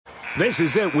This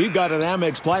is it. We've got an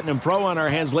Amex Platinum Pro on our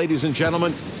hands, ladies and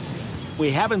gentlemen.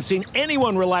 We haven't seen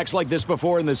anyone relax like this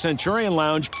before in the Centurion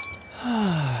Lounge.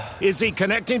 Is he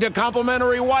connecting to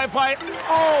complimentary Wi-Fi?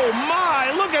 Oh,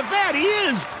 my. Look at that. He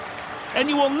is. And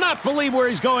you will not believe where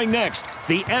he's going next.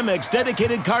 The Amex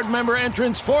dedicated card member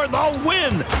entrance for the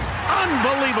win.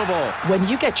 Unbelievable. When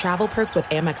you get travel perks with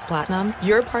Amex Platinum,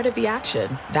 you're part of the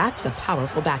action. That's the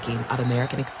powerful backing of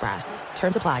American Express.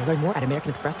 Terms apply. Learn more at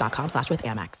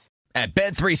americanexpress.com/withAmex. At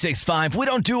Bet365, we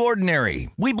don't do ordinary.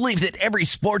 We believe that every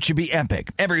sport should be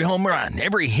epic. Every home run,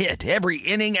 every hit, every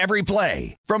inning, every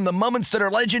play. From the moments that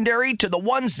are legendary to the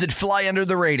ones that fly under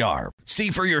the radar. See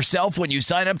for yourself when you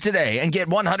sign up today and get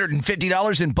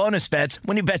 $150 in bonus bets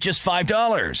when you bet just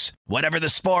 $5. Whatever the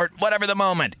sport, whatever the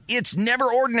moment, it's never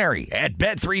ordinary at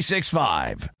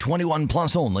Bet365. 21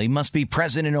 plus only. Must be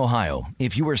present in Ohio.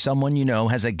 If you or someone you know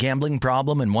has a gambling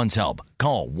problem and wants help,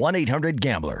 call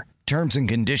 1-800-GAMBLER. Terms and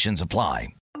conditions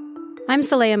apply. I'm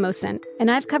Saleha Mohsen, and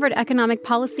I've covered economic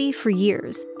policy for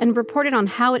years and reported on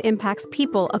how it impacts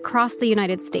people across the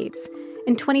United States.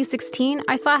 In 2016,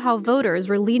 I saw how voters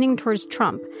were leaning towards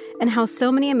Trump and how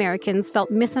so many Americans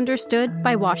felt misunderstood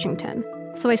by Washington.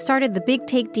 So I started The Big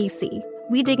Take DC.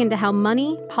 We dig into how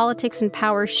money, politics, and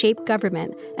power shape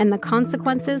government and the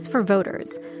consequences for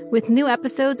voters. With new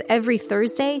episodes every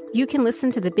Thursday, you can listen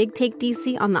to The Big Take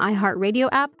DC on the iHeartRadio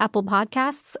app, Apple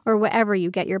Podcasts, or wherever you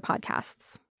get your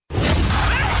podcasts.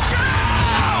 Let's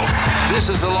go! This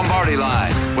is the Lombardi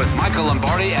Line with Michael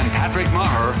Lombardi and Patrick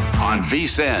Maher on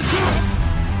VSiN.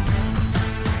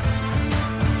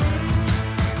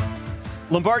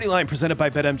 Lombardi Line presented by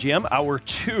BetMGM, Hour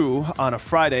 2 on a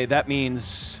Friday. That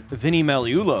means Vinny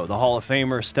Magliulo, the Hall of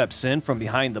Famer, steps in from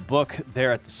behind the book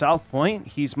there at the South Point.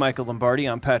 He's Michael Lombardi.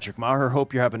 I'm Patrick Maher.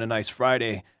 Hope you're having a nice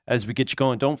Friday as we get you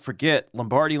going. Don't forget,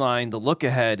 Lombardi Line, the look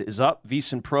ahead is up.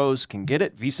 VSiN pros can get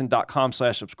it.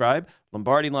 VSiN.com/subscribe.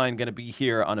 Lombardi Line going to be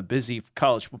here on a busy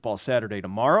college football Saturday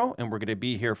tomorrow, and we're going to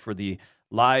be here for the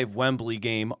live Wembley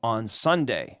game on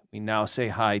Sunday. We now say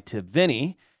hi to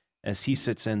Vinny as he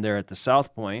sits in there at the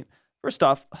South Point. First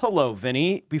off, hello,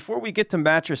 Vinny. Before we get to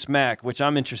Mattress Mac, which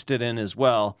I'm interested in as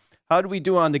well, how did we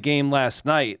do on the game last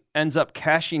night? Ends up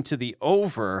cashing to the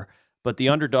over, but the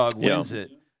underdog wins it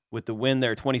with the win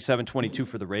there, 27-22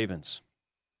 for the Ravens.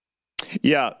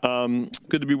 Yeah,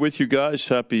 good to be with you guys.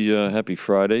 Happy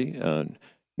Friday.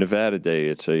 Nevada Day.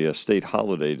 It's a state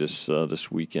holiday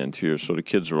this weekend here, so the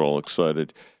kids are all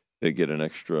excited. They get an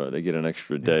extra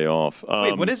day off.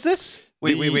 Wait, what is this?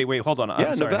 Wait, hold on.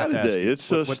 Yeah, Nevada Day. It's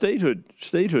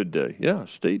statehood day. Yeah,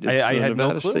 I had Nevada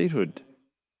no clue. statehood.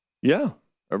 Yeah,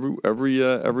 every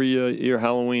year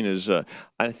Halloween is.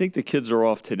 I think the kids are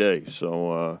off today,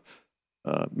 so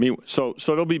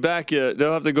they'll be back.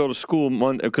 They'll have to go to school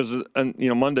Monday because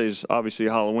Monday's obviously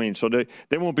Halloween, so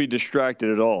they won't be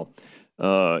distracted at all.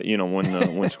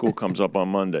 When school comes up on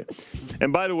Monday.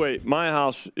 And by the way, my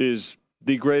house is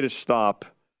the greatest stop.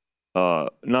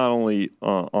 Not only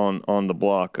on the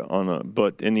block,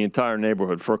 but in the entire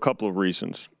neighborhood for a couple of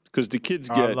reasons. Because the kids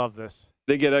I love this.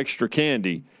 They get extra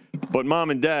candy, but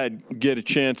mom and dad get a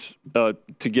chance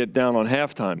to get down on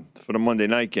halftime for the Monday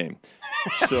night game.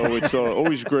 So it's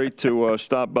always great to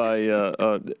stop by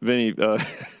Vinny's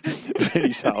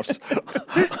house.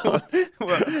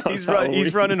 He's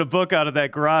running a book out of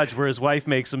that garage where his wife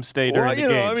makes him stay during the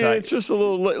game. It's just a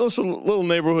little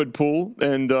neighborhood pool,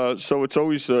 and so it's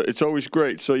always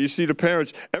great. So you see the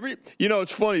parents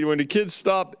it's funny when the kids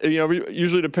stop.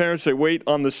 Usually the parents they wait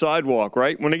on the sidewalk,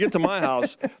 right? When they get to my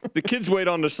house, the kids wait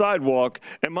on the sidewalk,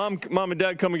 and mom and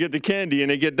dad come and get the candy,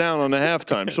 and they get down on the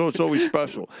halftime. So it's always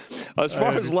special. As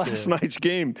far as last night's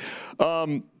game,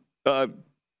 listen,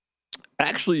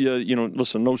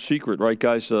 no secret, right,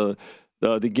 guys?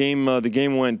 The game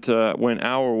went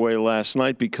our way last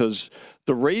night because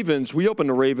the Ravens. We opened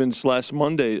the Ravens last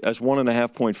Monday as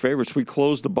 1.5-point favorites. We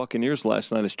closed the Buccaneers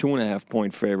last night as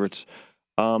 2.5-point favorites,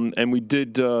 and they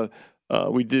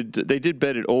did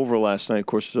bet it over last night. Of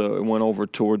course, it went over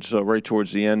right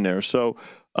towards the end there. So.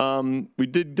 We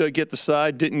did get the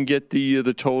side, didn't get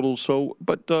the total.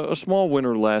 But a small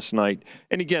winner last night.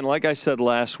 And again, like I said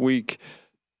last week,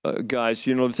 guys,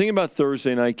 the thing about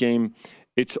Thursday night game,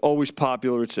 it's always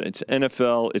popular. It's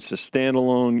NFL. It's a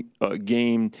standalone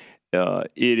game.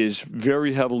 It is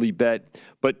very heavily bet.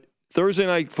 But Thursday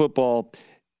night football,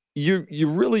 you're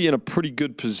really in a pretty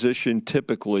good position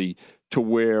typically to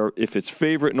where if it's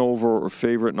favorite and over or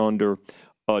favorite and under.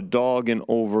 Dog and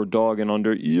over, dog and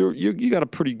under, you got a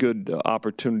pretty good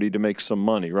opportunity to make some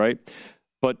money, right?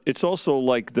 But it's also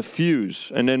like the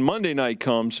fuse. And then Monday night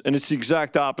comes, and it's the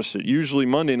exact opposite. Usually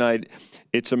Monday night,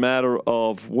 it's a matter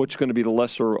of what's going to be the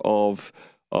lesser of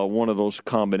one of those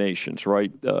combinations,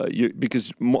 right?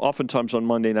 Because oftentimes on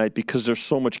Monday night, because there's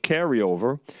so much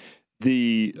carryover,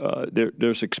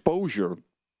 there's exposure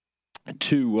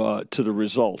to the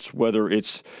results, whether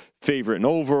it's favorite and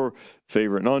over,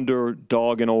 favorite and under,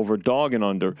 dog and over, dog and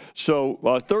under. So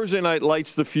Thursday night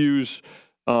lights the fuse.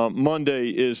 Monday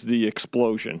is the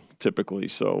explosion, typically.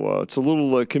 So it's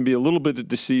it can be a little bit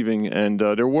deceiving. And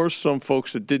there were some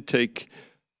folks that did take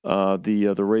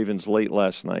the Ravens late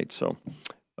last night. So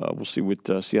we'll see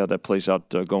how that plays out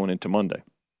going into Monday.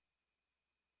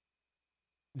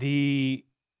 The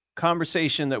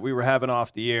conversation that we were having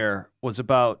off the air was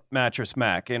about Mattress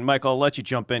Mac. And Michael, I'll let you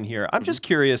jump in here. I'm just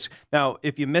curious. Now,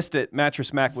 if you missed it,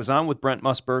 Mattress Mac was on with Brent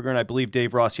Musburger and I believe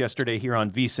Dave Ross yesterday here on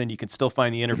VSiN. You can still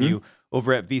find the interview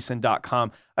over at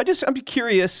vsin.com. I'm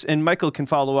curious, and Michael can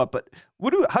follow up, but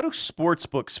how do sports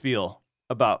books feel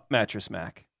about Mattress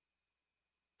Mac?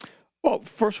 Well,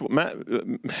 first of all,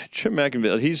 Jim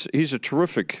McInville, he's a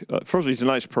terrific, first of all, he's a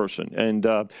nice person. And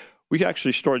we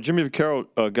actually started, Jimmy Vaccaro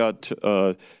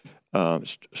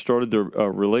started the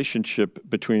relationship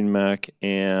between Mac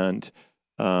and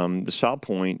the South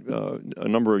Point a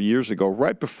number of years ago,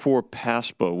 right before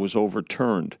PASPA was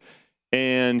overturned.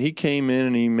 And he came in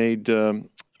and he made he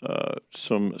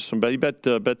bet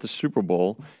the Super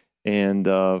Bowl and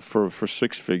for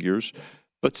six figures.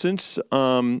 But since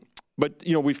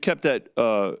we've kept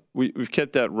that we've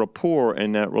kept that rapport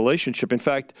and that relationship. In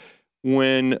fact,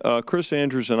 when Chris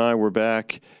Andrews and I were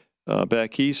back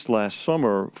east last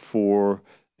summer for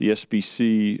the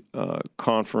SBC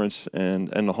conference and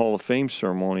the Hall of Fame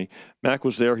ceremony, Mac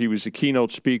was there. He was the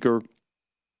keynote speaker,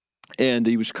 and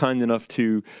he was kind enough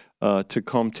to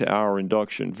come to our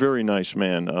induction. Very nice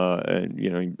man. And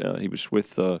he was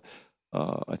with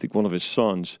I think one of his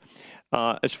sons.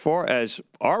 As far as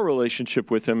our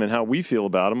relationship with him and how we feel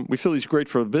about him, we feel he's great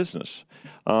for the business.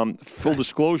 Full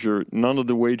disclosure, none of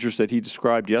the wagers that he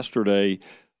described yesterday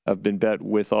have been bet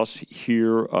with us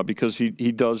here because he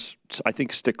does, I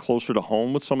think, stick closer to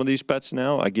home with some of these bets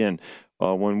now. Again,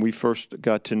 when we first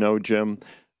got to know Jim,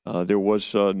 there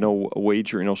was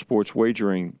no sports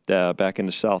wagering back in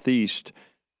the Southeast.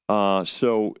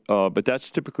 But that's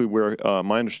typically where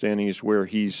my understanding is where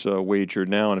he's wagered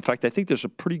now. And in fact, I think there's a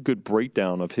pretty good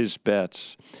breakdown of his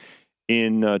bets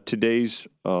in today's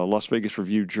Las Vegas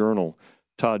Review-Journal,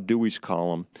 Todd Dewey's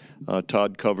column.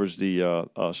 Todd covers the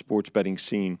sports betting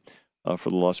scene for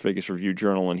the Las Vegas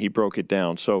Review-Journal, and he broke it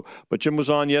down. But Jim was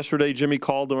on yesterday. Jimmy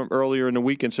called him earlier in the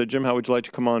week and said, "Jim, how would you like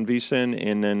to come on VSiN?"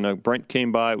 And then Brent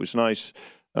came by. It was nice.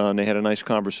 And they had a nice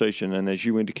conversation. And as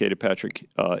you indicated, Patrick,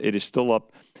 it is still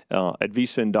up at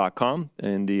vsin.com,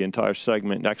 and the entire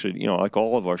segment, actually, like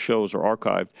all of our shows, are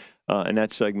archived, and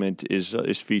that segment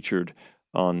is featured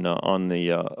on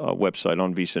the website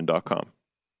on vsin.com.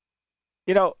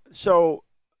 So,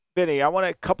 Vinny, I want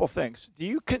a couple things.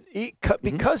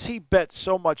 Because he bets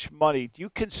so much money, do you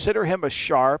consider him a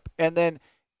sharp? And then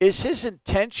is his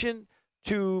intention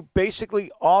to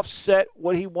basically offset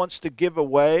what he wants to give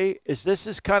away? Is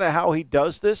kind of how he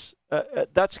does this?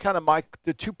 That's kind of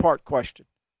the two-part question.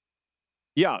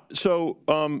 Yeah. So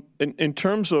in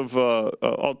terms of,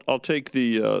 I'll take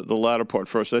the latter part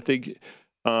first. I think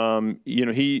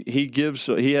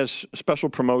he has special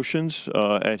promotions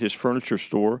at his furniture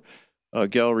store,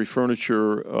 Gallery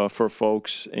Furniture for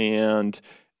folks, and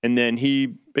then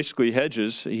he basically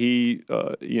hedges. He,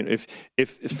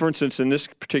 if for instance, in this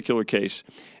particular case,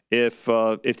 if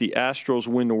the Astros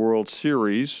win the World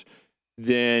Series,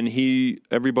 then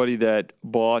everybody that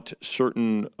bought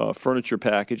certain furniture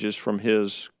packages from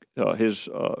his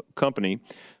company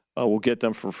will get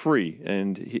them for free,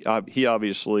 and he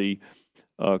obviously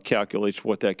calculates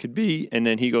what that could be, and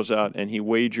then he goes out and he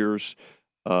wagers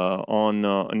on,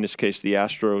 in this case, the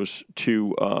Astros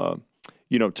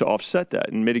to offset that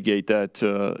and mitigate that,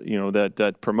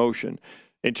 that promotion.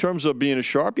 In terms of being a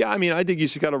sharp, yeah, I mean, I think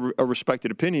he's got a respected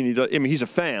opinion. He's a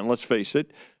fan. Let's face it.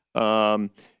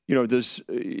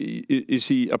 Is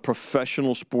he a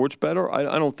professional sports bettor?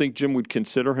 I don't think Jim would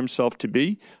consider himself to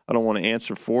be. I don't want to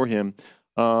answer for him.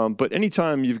 But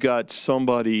anytime you've got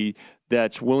somebody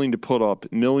that's willing to put up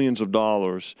millions of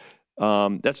dollars,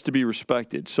 that's to be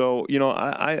respected. So,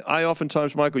 I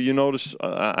oftentimes, Michael, you notice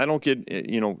I don't get,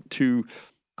 too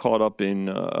caught up in,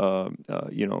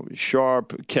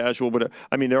 sharp, casual. But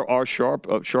I mean, there are sharp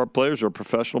players, there are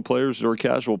professional players, there are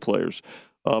casual players.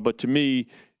 But to me,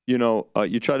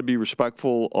 you try to be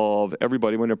respectful of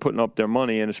everybody when they're putting up their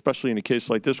money, and especially in a case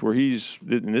like this where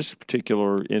in this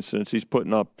particular instance, he's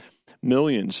putting up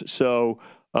millions. So,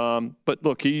 but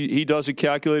look, he does it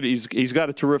calculated. He's got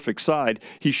a terrific side.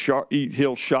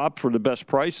 He'll shop for the best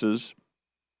prices,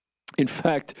 In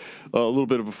fact, a little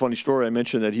bit of a funny story. I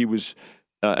mentioned that he was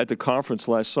at the conference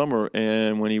last summer,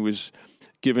 and when he was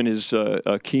given his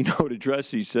keynote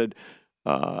address, he said,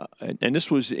 and this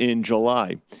was in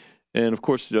July. And of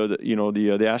course, the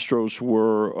Astros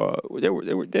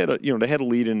they had a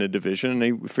lead in the division, and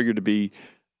they figured to be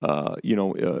a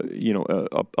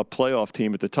playoff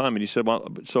team at the time. And he said, "Well,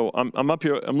 so I'm up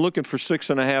here. I'm looking for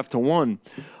 6.5 to 1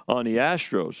 on the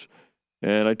Astros."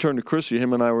 And I turned to Chrissy.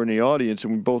 Him and I were in the audience,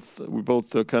 and we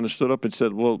both kind of stood up and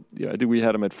said, "Well, yeah, I think we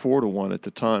had him at 4 to 1 at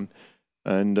the time."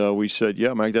 And we said,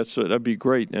 "Yeah, Mike, that'd be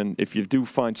great. And if you do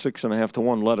find 6.5 to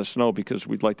 1, let us know because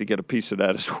we'd like to get a piece of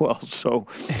that as well." So,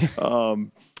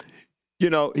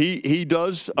 he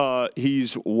does.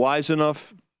 He's wise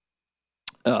enough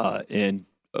and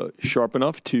sharp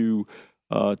enough to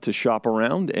shop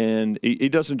around, and he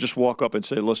doesn't just walk up and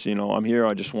say, "Listen, I'm here.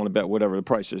 I just want to bet whatever the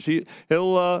price is."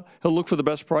 He'll look for the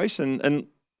best price, and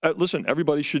listen,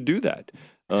 everybody should do that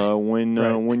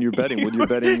when you're betting, whether you're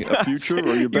betting a future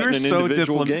or you're betting an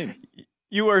individual game.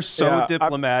 You are so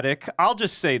diplomatic. I'll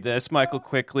just say this, Michael,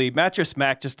 quickly. Mattress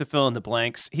Mac, just to fill in the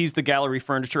blanks, he's the Gallery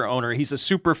Furniture owner. He's a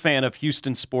super fan of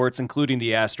Houston sports, including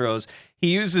the Astros. He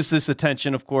uses this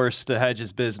attention, of course, to hedge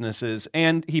his businesses,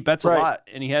 and he bets a lot,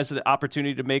 and he has the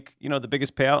opportunity to make the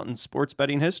biggest payout in sports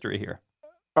betting history here.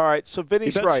 All right, so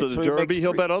Vinny's right. So the Derby,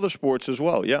 he'll bet other sports as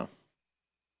well, yeah.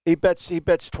 He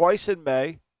bets twice in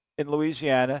May in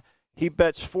Louisiana. He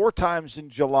bets 4 times in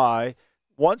July.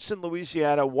 Once in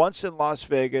Louisiana, once in Las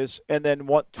Vegas, and then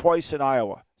twice in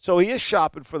Iowa. So he is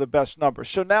shopping for the best number.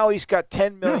 So now he's got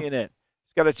 $10 million in.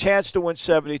 He's got a chance to win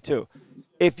 72.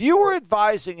 If you were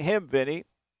advising him, Vinny,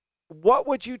 what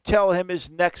would you tell him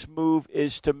his next move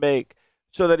is to make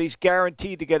so that he's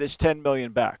guaranteed to get his $10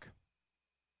 million back?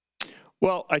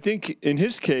 Well, I think in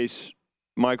his case,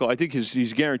 Michael, I think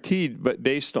he's guaranteed, but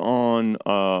based on,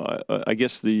 I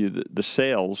guess, the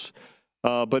sales.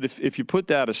 But if you put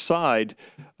that aside,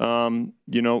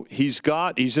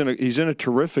 he's in a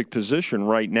terrific position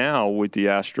right now with the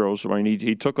Astros. I mean,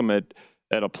 he took them at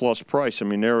a plus price. I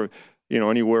mean, they're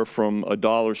anywhere from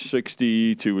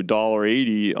 $1.60 to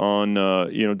 $1.80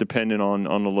 on depending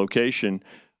on the location,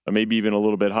 maybe even a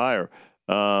little bit higher.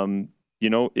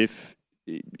 If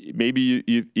maybe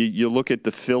you look at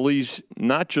the Phillies,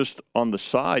 not just on the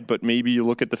side, but maybe you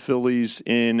look at the Phillies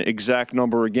in exact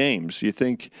number of games. You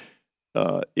think.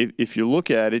 If you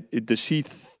look at it, does he?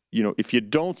 If you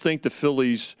don't think the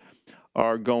Phillies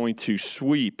are going to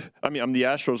sweep, the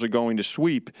Astros are going to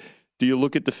sweep. Do you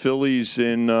look at the Phillies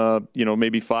in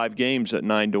maybe 5 games at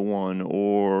 9 to 1,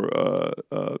 or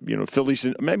Phillies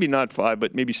in, maybe not 5,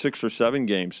 but maybe 6 or 7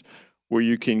 games where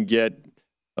you can get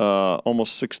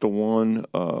almost 6 to 1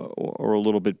 or a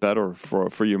little bit better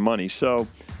for your money. So.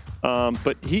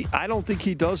 But I don't think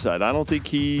he does that. I don't think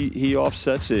he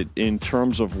offsets it in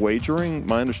terms of wagering.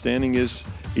 My understanding is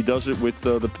he does it with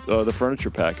the furniture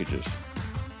packages.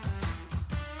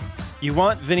 You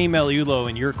want Vinny Meliulo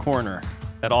in your corner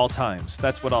at all times.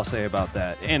 That's what I'll say about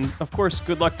that. And, of course,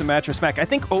 good luck to Mattress Mac. I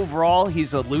think overall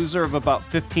he's a loser of about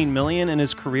 $15 million in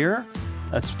his career.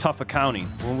 That's tough accounting.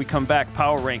 When we come back,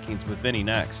 Power Rankings with Vinny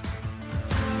next.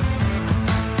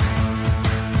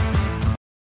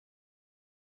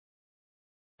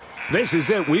 This is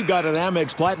it. We've got an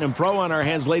Amex Platinum Pro on our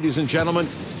hands, ladies and gentlemen.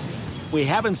 We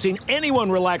haven't seen anyone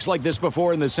relax like this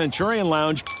before in the Centurion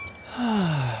Lounge.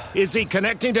 Is he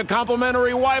connecting to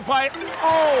complimentary Wi-Fi?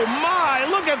 Oh, my!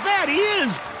 Look at that! He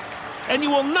is! And you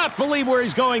will not believe where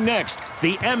he's going next.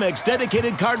 The Amex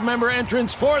dedicated card member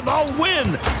entrance for the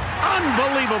win!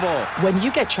 Unbelievable! When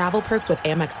you get travel perks with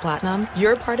Amex Platinum,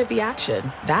 you're part of the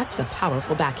action. That's the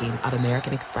powerful backing of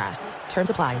American Express. Terms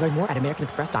apply. Learn more at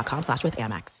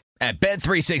americanexpress.com/withAmex. At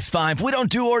Bet365, we don't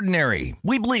do ordinary.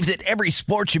 We believe that every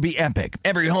sport should be epic.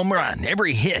 Every home run,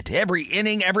 every hit, every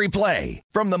inning, every play.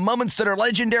 From the moments that are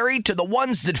legendary to the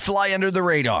ones that fly under the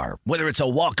radar. Whether it's a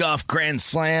walk-off grand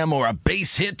slam or a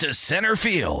base hit to center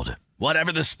field.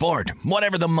 Whatever the sport,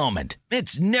 whatever the moment.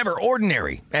 It's never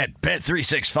ordinary at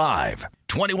Bet365.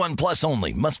 21 plus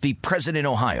only. Must be present in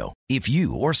Ohio. If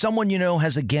you or someone you know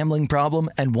has a gambling problem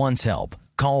and wants help,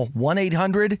 call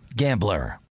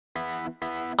 1-800-GAMBLER.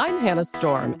 I'm Hannah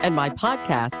Storm, and my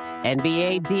podcast,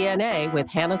 NBA DNA with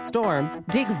Hannah Storm,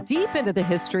 digs deep into the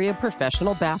history of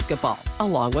professional basketball,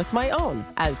 along with my own,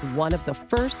 as one of the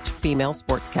first female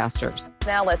sportscasters.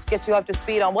 Now let's get you up to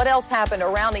speed on what else happened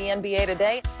around the NBA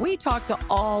today. We talked to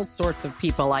all sorts of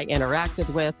people I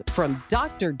interacted with, from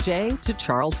Dr. J to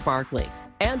Charles Barkley.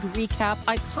 and recap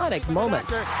iconic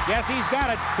moments. Yes, he's got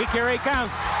it. Here he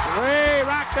comes. Way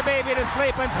rock the baby to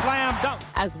sleep and slam dunk.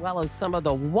 As well as some of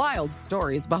the wild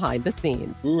stories behind the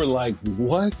scenes. We were like,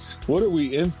 what? What are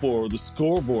we in for? The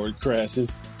scoreboard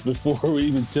crashes before we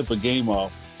even tip a game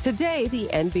off. Today, the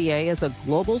NBA is a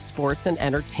global sports and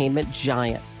entertainment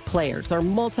giant. Players are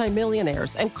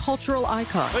multimillionaires and cultural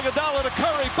icons. Iguodala to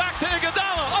Curry, back to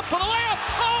Iguodala, up for the layup.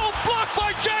 Oh, blocked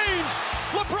by James.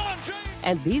 LeBron James.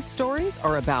 And these stories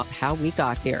are about how we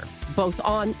got here, both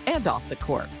on and off the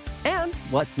court. And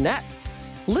what's next?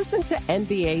 Listen to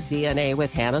NBA DNA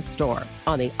with Hannah Storm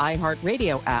on the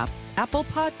iHeartRadio app, Apple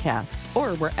Podcasts,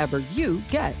 or wherever you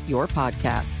get your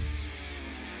podcasts.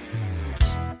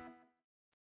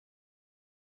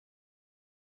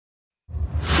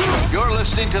 You're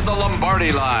listening to The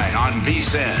Lombardi Line on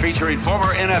VSiN, featuring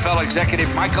former NFL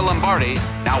executive Michael Lombardi.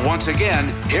 Now, once again,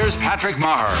 here's Patrick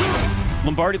Maher.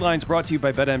 Lombardi Line's brought to you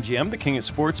by BetMGM, the king of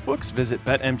sportsbooks. Visit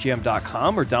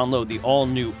BetMGM.com or download the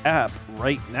all-new app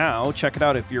right now. Check it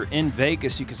out. If you're in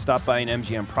Vegas, you can stop by an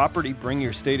MGM property, bring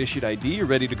your state-issued ID. You're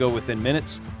ready to go within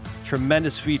minutes.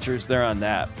 Tremendous features there on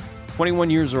that. 21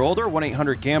 years or older,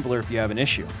 1-800-GAMBLER if you have an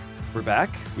issue. We're back.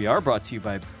 We are brought to you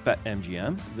by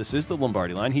BetMGM. This is the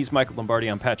Lombardi Line. He's Michael Lombardi.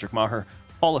 I'm Patrick Maher.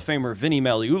 Hall of Famer Vinny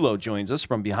Magliulo joins us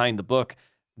from behind the book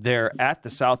there at the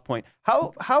South Point.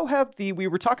 How have we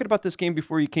were talking about this game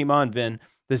before you came on, Vin,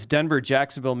 this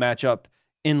Denver-Jacksonville matchup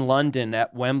in London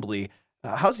at Wembley.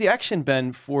 How's the action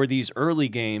been for these early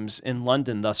games in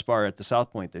London thus far at the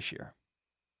South Point this year?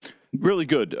 Really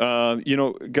good.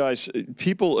 Guys,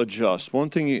 people adjust. One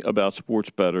thing about sports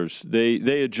bettors,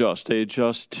 they adjust. They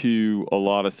adjust to a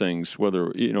lot of things,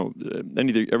 whether,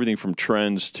 everything from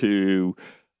trends to,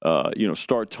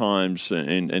 start times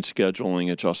and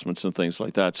scheduling adjustments and things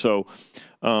like that. So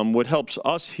what helps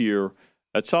us here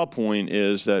at South Point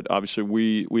is that obviously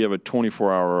we have a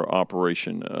 24-hour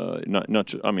operation,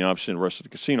 obviously in the rest of the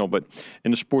casino, but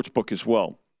in the sports book as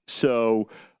well. So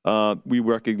we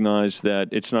recognize that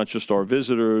it's not just our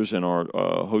visitors and our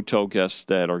hotel guests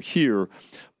that are here,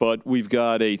 but we've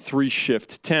got a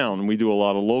 3-shift town, and we do a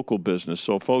lot of local business.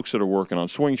 So folks that are working on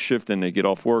swing shift and they get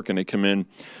off work and they come in,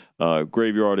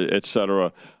 graveyard, et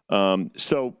cetera.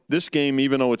 So this game,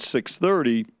 even though it's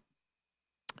 6:30,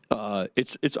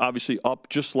 it's obviously up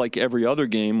just like every other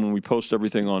game when we post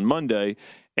everything on Monday.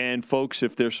 And folks,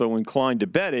 if they're so inclined to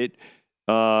bet it,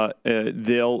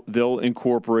 they'll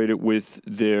incorporate it with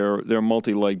their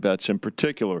multi-leg bets in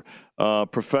particular.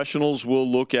 Professionals will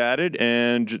look at it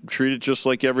and treat it just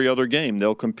like every other game.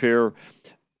 They'll compare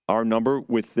our number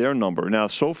with their number. Now,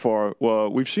 so far,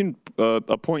 we've seen a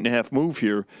 1.5 move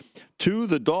here to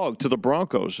the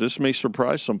Broncos. This may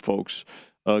surprise some folks,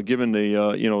 given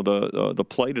the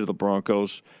plight of the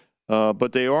Broncos.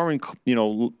 But they are,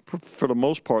 for the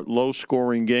most part,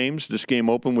 low-scoring games. This game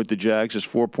opened with the Jags as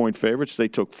 4-point favorites. They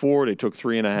took 4. They took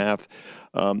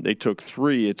 3.5. They took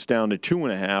 3. It's down to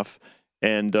 2.5.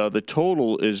 And the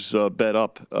total is bet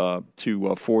up to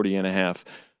 40.5.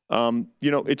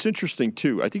 It's interesting,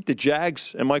 too. I think the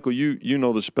Jags, and Michael, you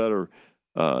know this better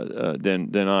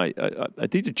than I. I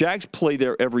think the Jags play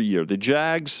there every year. The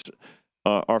Jags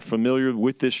are familiar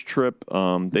with this trip.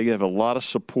 They have a lot of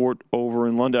support over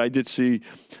in London. I did see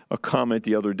a comment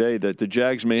the other day that the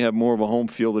Jags may have more of a home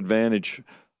field advantage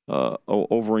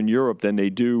over in Europe than they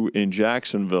do in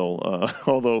Jacksonville,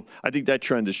 although I think that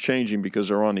trend is changing because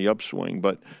they're on the upswing.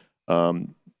 But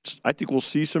I think we'll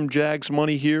see some Jags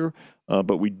money here,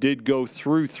 but we did go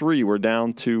through 3. We're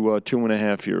down to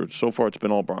 2.5 here. So far, it's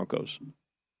been all Broncos.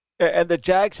 And the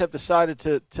Jags have decided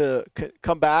to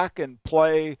come back and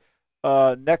play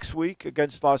next week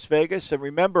against Las Vegas. And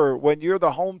remember, when you're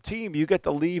the home team, you get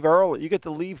to leave early. You get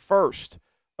to leave first.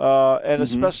 And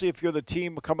especially if you're the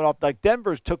team coming off, like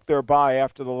Denver's took their bye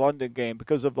after the London game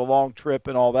because of the long trip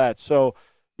and all that. So,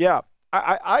 yeah,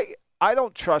 I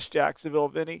don't trust Jacksonville,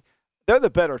 Vinny. They're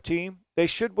the better team. They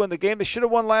should win the game. They should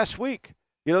have won last week.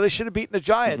 They should have beaten the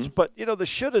Giants. But, the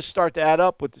shouldas start to add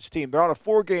up with this team. They're on a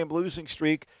 4-game losing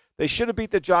streak. They should have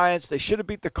beat the Giants. They should have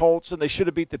beat the Colts. And they should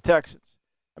have beat the Texans.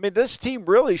 I mean, this team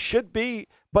really should be,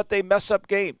 but they mess up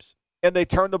games, and they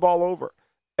turn the ball over.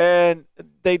 And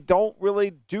they don't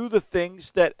really do the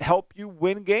things that help you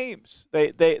win games.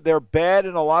 They're bad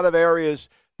in a lot of areas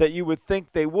that you would think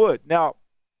they would. Now,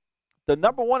 the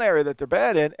number one area that they're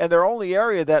bad in, and their only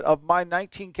area that of my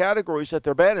 19 categories that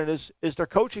they're bad in is their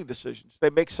coaching decisions. They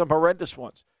make some horrendous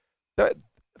ones.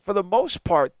 For the most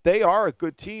part, they are a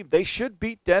good team. They should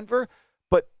beat Denver,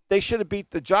 but they should have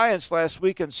beat the Giants last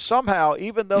week, and somehow,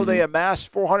 even though they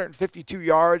amassed 452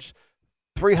 yards,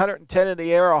 310 in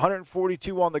the air,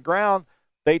 142 on the ground,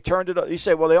 They turned it. You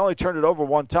say, well, they only turned it over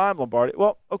one time, Lombardi.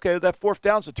 Well, okay, that fourth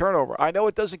down's a turnover. I know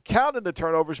it doesn't count in the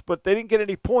turnovers, but they didn't get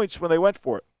any points when they went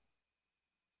for it.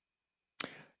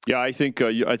 Yeah, I think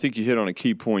you hit on a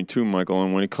key point too, Michael.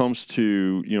 And when it comes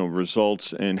to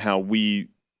results and how we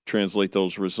translate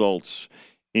those results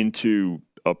into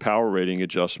power rating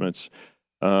adjustments,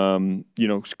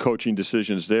 coaching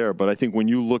decisions there. But I think when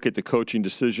you look at the coaching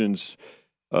decisions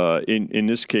in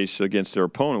this case against their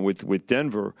opponent with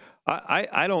Denver,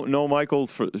 I don't know, Michael,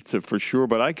 for sure,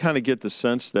 but I kind of get the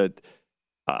sense that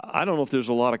I don't know if there's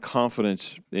a lot of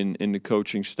confidence in the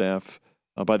coaching staff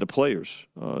by the players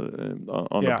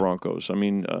on the Broncos.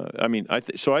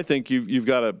 So I think you've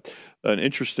got an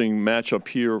interesting matchup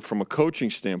here from a coaching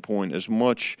standpoint as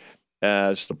much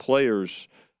as the players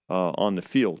on the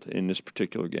field in this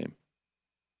particular game.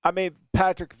 I mean,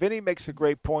 Patrick, Vinny makes a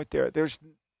great point there.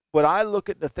 When I look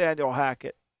at Nathaniel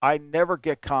Hackett, I never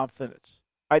get confidence.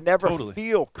 I never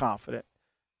feel confident.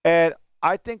 And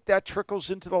I think that trickles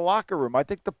into the locker room. I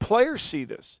think the players see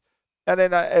this. And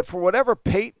then for whatever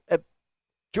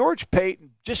George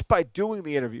Payton, just by doing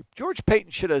the interview, George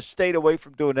Payton should have stayed away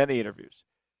from doing any interviews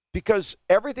because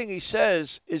everything he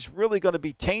says is really going to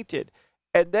be tainted.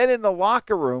 And then in the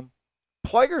locker room,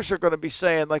 players are going to be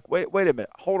saying, like, wait a minute,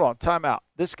 hold on, time out.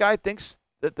 This guy thinks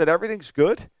that everything's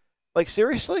good? Like,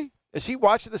 seriously? Is he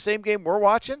watching the same game we're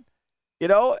watching?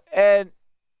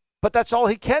 But that's all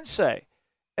he can say.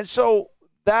 And so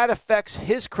that affects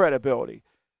his credibility.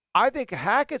 I think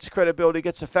Hackett's credibility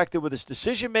gets affected with his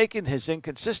decision-making, his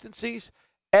inconsistencies,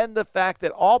 and the fact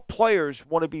that all players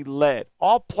want to be led.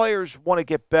 All players want to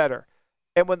get better.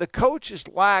 And when the coach is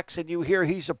lax and you hear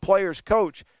he's a player's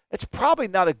coach, it's probably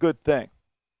not a good thing.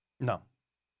 No.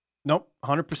 Nope,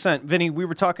 100%. Vinny, we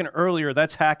were talking earlier,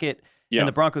 that's Hackett and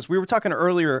the Broncos. We were talking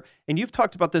earlier, and you've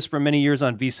talked about this for many years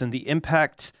on VSiN, the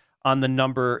impact on the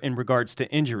number in regards to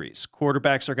injuries.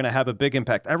 Quarterbacks are going to have a big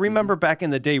impact. I remember back in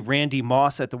the day, Randy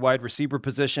Moss at the wide receiver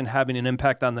position having an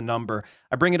impact on the number.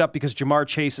 I bring it up because Jamar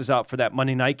Chase is out for that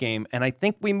Monday night game, and I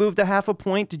think we moved a half a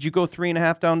point. Did you go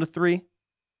 3.5 down to 3?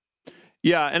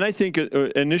 Yeah, and I think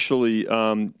initially,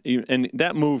 and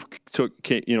that move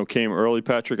came early,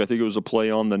 Patrick. I think it was a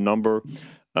play on the number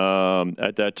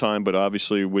at that time, but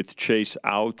obviously with Chase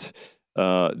out,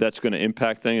 that's going to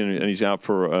impact things, and he's out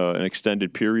for an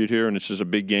extended period here, and this is a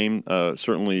big game,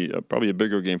 certainly probably a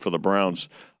bigger game for the Browns.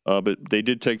 But they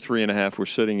did take 3.5. We're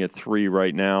sitting at 3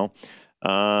 right now.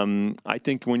 I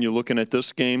think when you're looking at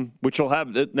this game, which will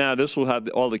have this will have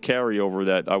all the carryover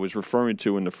that I was referring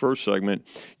to in the first segment,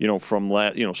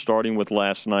 from starting with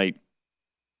last night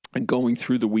and going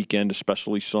through the weekend,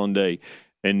 especially Sunday,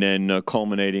 and then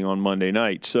culminating on Monday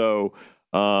night. So,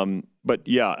 but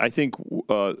yeah, I think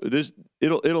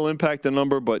it'll impact the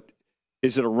number, but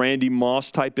is it a Randy Moss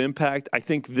type impact? I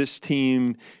think this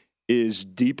team is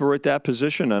deeper at that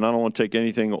position, and I don't want to take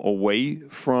anything away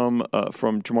from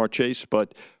Jamar Chase,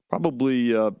 but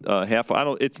probably half.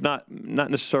 It's not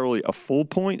necessarily a full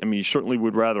point. I mean, you certainly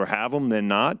would rather have them than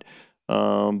not.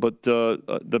 But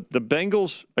the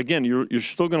Bengals, again, you're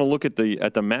still going to look at the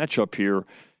matchup here,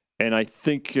 and I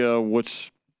think what's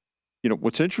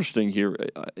interesting here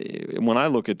when I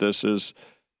look at this is.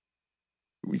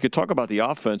 We could talk about the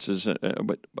offenses,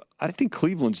 but I think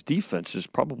Cleveland's defense is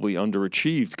probably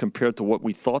underachieved compared to what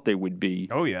we thought they would be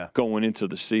going into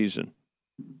the season.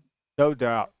 No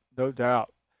doubt.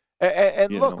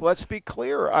 And look, let's be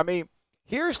clear. I mean,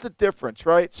 here's the difference,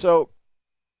 right? So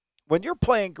when you're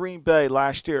playing Green Bay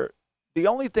last year, the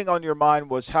only thing on your mind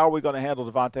was how are we going to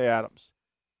handle Devontae Adams?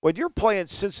 When you're playing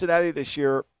Cincinnati this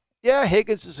year,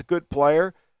 Higgins is a good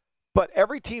player, but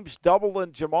every team's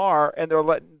doubling Jamar, and they're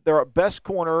letting their best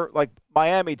corner, like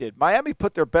Miami did. Miami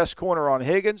put their best corner on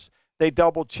Higgins. They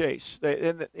doubled Chase.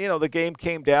 The game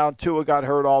came down. Tua got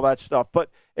hurt, all that stuff. But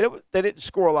they didn't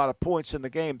score a lot of points in the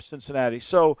game, Cincinnati.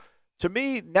 So, to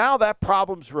me, now that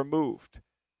problem's removed.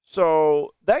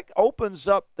 So that opens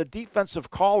up the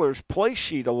defensive caller's play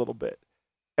sheet a little bit.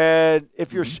 And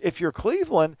if you're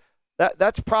Cleveland,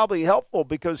 that's probably helpful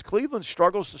because Cleveland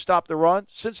struggles to stop the run.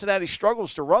 Cincinnati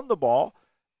struggles to run the ball.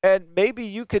 And maybe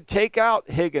you could take out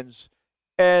Higgins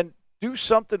and do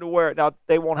something to where now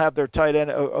they won't have their tight end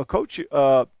coach,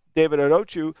 David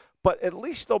Odochu, but at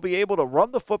least they'll be able to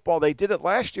run the football. They did it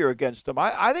last year against them.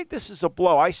 I think this is a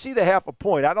blow. I see the half a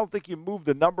point. I don't think you move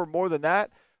the number more than that,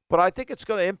 but I think it's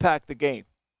going to impact the game.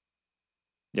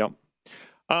 Yep.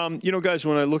 Guys,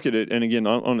 when I look at it, and again,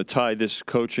 I want to tie this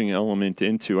coaching element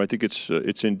into, I think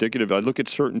it's indicative. I look at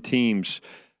certain teams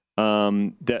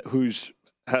who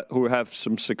have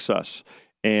some success,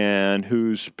 and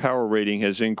whose power rating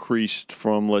has increased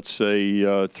from, let's say,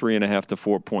 3.5 to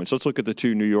 4 points. Let's look at the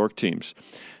two New York teams.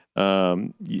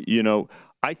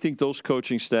 I think those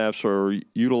coaching staffs are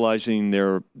utilizing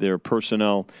their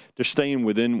personnel. They're staying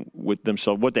with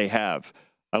themselves, what they have.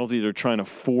 I don't think they're trying to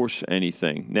force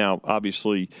anything. Now,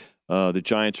 obviously, the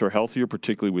Giants are healthier,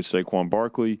 particularly with Saquon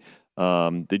Barkley.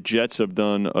 The Jets have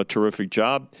done a terrific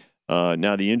job.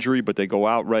 Now the injury, but they go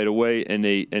out right away and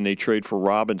they trade for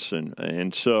Robinson.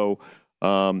 And so,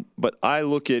 but I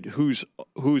look at who's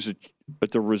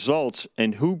at the results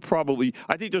and who probably.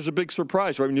 I think there's a big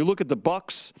surprise, right? When you look at the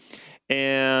Bucs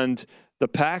and the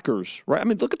Packers, right? I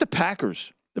mean, look at the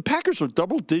Packers. The Packers are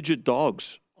double-digit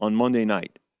dogs on Monday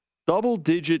night.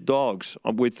 Double-digit dogs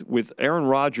with Aaron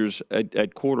Rodgers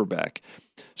at quarterback.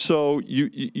 So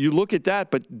you look at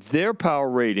that, but their power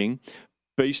rating,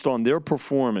 based on their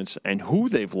performance and who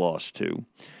they've lost to,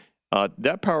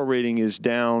 that power rating is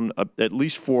down at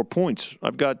least 4 points.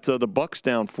 I've got the Bucs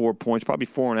down 4 points, probably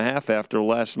 4.5 after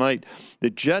last night. The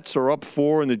Jets are up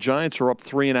 4, and the Giants are up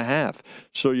 3.5.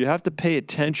 So you have to pay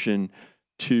attention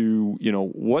to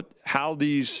how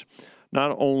these,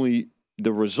 not only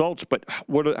the results, but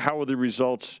how are the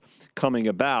results coming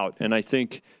about? And I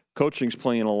think coaching's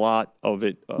playing a lot of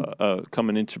it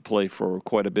coming into play for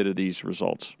quite a bit of these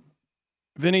results.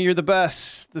 Vinny, you're the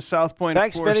best. The South Point,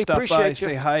 Thanks, of course, Vinny. stop Appreciate by, you.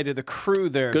 say hi to the crew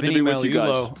there. Good Vinny to be with you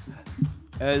guys.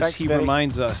 As Thanks, he Vinny.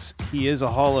 reminds us, he is a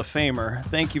Hall of Famer.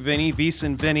 Thank you, Vinny.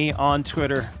 VSiN Vinny on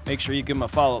Twitter. Make sure you give him a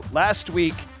follow. Last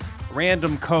week,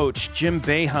 random coach Jim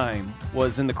Boeheim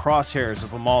was in the crosshairs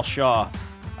of Amal Shaw.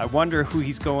 I wonder who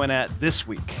he's going at this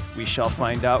week. We shall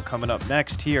find out coming up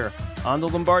next here on the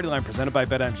Lombardi Line, presented by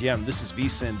BetMGM. This is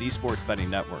VSiN, the Sports Betting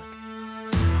Network.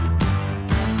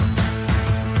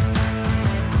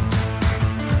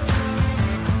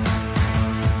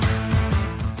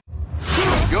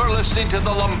 You're listening to the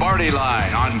Lombardi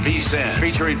Line on VSiN,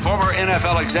 featuring former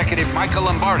NFL executive Michael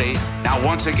Lombardi. Now,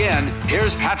 once again,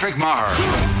 here's Patrick Maher.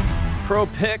 Pro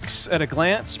picks at a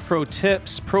glance, pro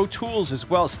tips, pro tools as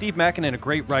well. Steve Makinen, a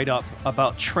great write-up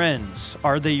about trends.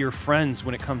 Are they your friends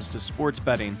when it comes to sports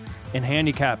betting and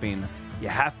handicapping? You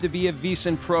have to be a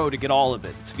VSiN Pro to get all of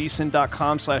it. It's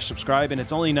VSiN.com/subscribe, and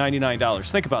it's only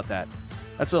 $99. Think about that.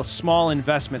 That's a small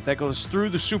investment that goes through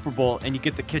the Super Bowl, and you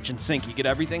get the kitchen sink. You get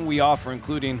everything we offer,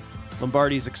 including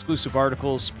Lombardi's exclusive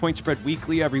articles, Point Spread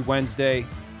Weekly every Wednesday,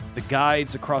 the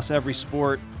guides across every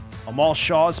sport, Amal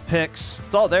Shaw's picks.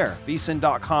 It's all there.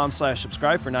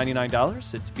 VSiN.com/subscribe for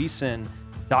 $99. It's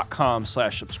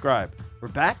VSiN.com/subscribe. We're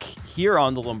back here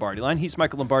on the Lombardi Line. He's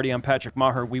Michael Lombardi. I'm Patrick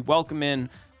Maher. We welcome in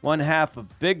one half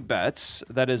of Big Bets.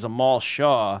 That is Amal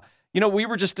Shaw. We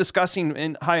were just discussing,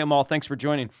 and hi, Amal, thanks for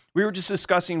joining. We were just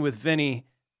discussing with Vinny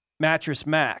Mattress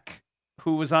Mac,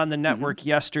 who was on the network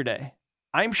yesterday.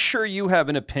 I'm sure you have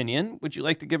an opinion. Would you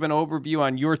like to give an overview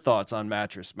on your thoughts on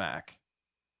Mattress Mac?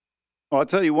 Well, I'll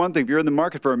tell you one thing. If you're in the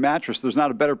market for a mattress, there's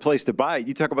not a better place to buy it.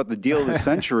 You talk about the deal of the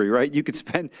century, right? You could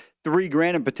spend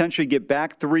 $3,000 and potentially get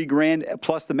back $3,000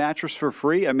 plus the mattress for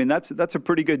free. I mean, that's a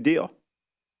pretty good deal.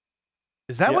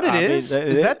 Is that what it is?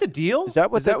 Is that the deal? Is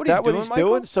that what he's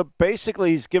doing? So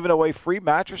basically, he's giving away free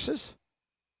mattresses?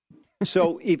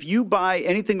 So if you buy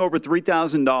anything over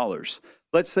 $3,000,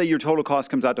 let's say your total cost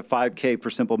comes out to $5,000 for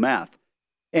simple math.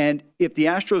 And if the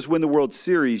Astros win the World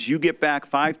Series, you get back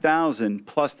 $5,000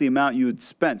 plus the amount you had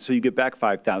spent. So you get back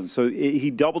 $5,000. So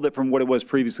he doubled it from what it was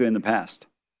previously in the past.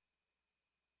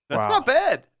 That's not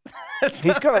bad.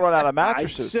 He's going to run out of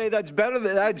mattresses. I'd say that's better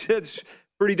than that. It's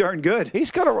pretty darn good.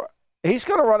 He's going to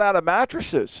run out of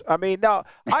mattresses. I mean, now,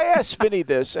 I asked Vinny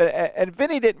this, and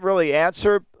Vinny didn't really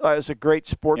answer as a great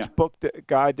sports book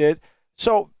guy did.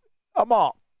 So,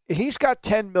 Amal, he's got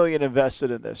 $10 million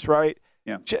invested in this, right?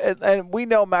 Yeah. And we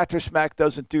know Mattress Mac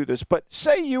doesn't do this, but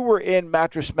say you were in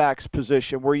Mattress Mac's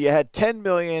position where you had $10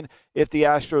 million if the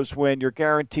Astros win, you're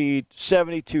guaranteed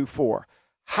 72-4.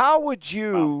 How would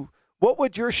you? What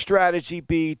would your strategy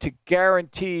be to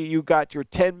guarantee you got your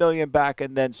 $10 million back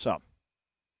and then some?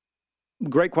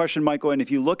 Great question, Michael. And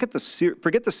if you look at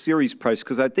forget the series price,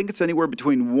 because I think it's anywhere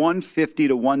between 150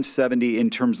 to 170 in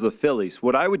terms of the Phillies.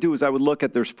 What I would do is I would look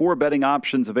at there's 4 betting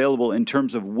options available in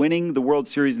terms of winning the World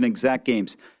Series in exact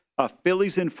games.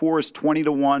 Phillies in 4 is 20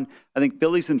 to 1. I think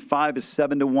Phillies in 5 is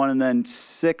 7 to 1, and then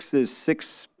 6 is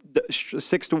 6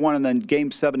 to 1, and then Game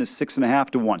 7 is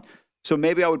 6.5 to 1. So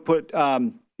maybe I would put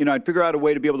I'd figure out a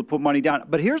way to be able to put money down.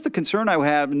 But here's the concern I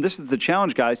have, and this is the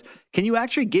challenge, guys. Can you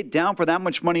actually get down for that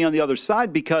much money on the other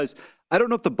side? Because I don't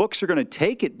know if the books are going to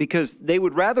take it, because they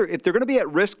would rather, if they're going to be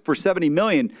at risk for $70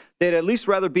 million, they'd at least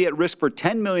rather be at risk for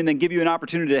 $10 million than give you an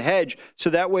opportunity to hedge. So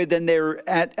that way, then they're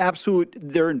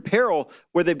in peril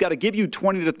where they've got to give you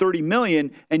 $20 to $30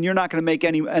 million, and you're not going to make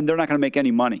any, and they're not going to make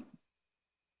any money.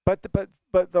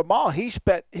 But the mall, he's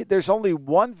bet. There's only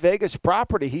one Vegas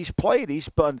property he's played. He's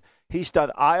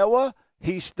done Iowa.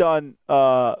 He's done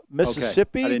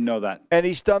Mississippi. Okay. I didn't know that. And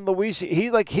he's done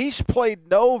Louisiana. He's played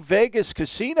no Vegas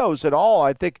casinos at all.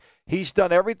 I think he's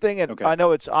done everything. And I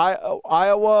know it's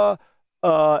Iowa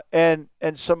and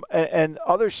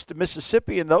others,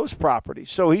 Mississippi, and those properties.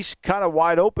 So he's kind of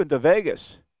wide open to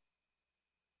Vegas.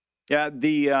 Yeah,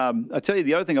 I'll tell you,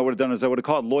 the other thing I would have done is I would have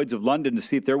called Lloyd's of London to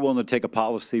see if they're willing to take a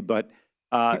policy. But,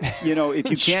 if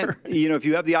you can't, if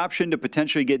you have the option to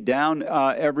potentially get down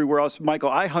everywhere else, Michael,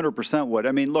 I 100% would.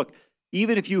 I mean, look,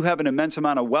 even if you have an immense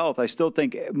amount of wealth, I still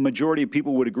think a majority of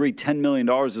people would agree $10 million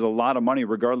is a lot of money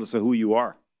regardless of who you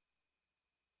are.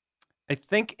 I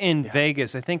think in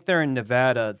Vegas, I think they're in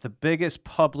Nevada, the biggest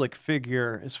public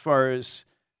figure as far as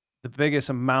the biggest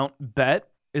amount bet,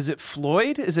 is it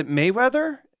Floyd? Is it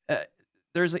Mayweather?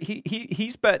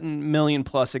 He's betting $1 million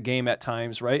plus a game at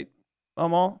times, right?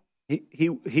 Amal? He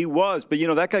was, but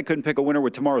that guy couldn't pick a winner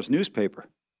with tomorrow's newspaper.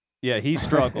 Yeah, he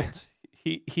struggled.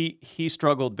 he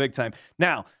struggled big time.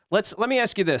 Now, let me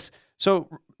ask you this. So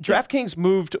DraftKings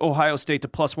moved Ohio State to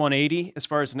plus 180 as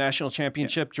far as the national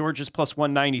championship. Yeah. Georgia's plus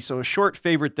 190, so a short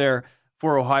favorite there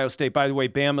for Ohio State. By the way,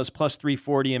 Bama's plus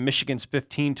 340 and Michigan's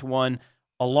 15-1,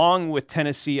 along with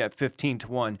Tennessee at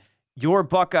 15-1. Your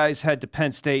Buckeyes head to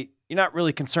Penn State. You're not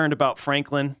really concerned about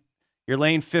Franklin. You're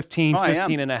laying 15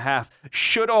 and a half.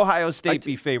 Should Ohio State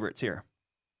be favorites here?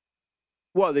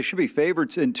 Well, they should be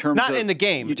favorites in terms of... Not in the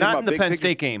game. Not in the Penn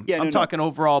State game. Yeah, I'm talking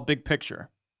overall big picture.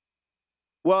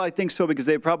 Well, I think so because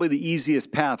they have probably the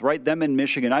easiest path, right? Them and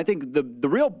Michigan. I think the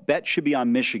real bet should be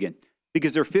on Michigan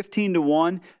because they're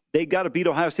 15-1. They got to beat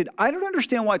Ohio State. I don't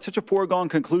understand why it's such a foregone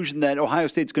conclusion that Ohio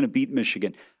State's going to beat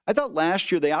Michigan. I thought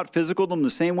last year they out-physicaled them the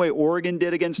same way Oregon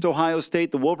did against Ohio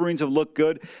State. The Wolverines have looked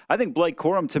good. I think Blake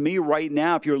Corum, to me right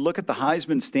now, if you look at the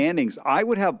Heisman standings, I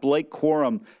would have Blake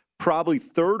Corum probably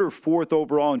third or fourth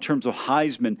overall in terms of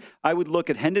Heisman. I would look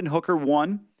at Hendon Hooker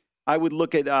 1. I would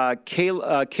look at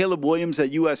Caleb Williams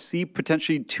at USC,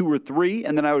 potentially 2 or 3,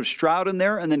 and then I would Stroud in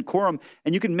there, and then Corum,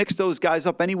 and you can mix those guys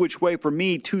up any which way for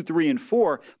me, 2, 3, and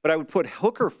 4, but I would put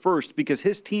Hooker first because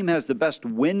his team has the best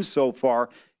wins so far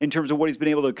in terms of what he's been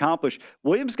able to accomplish.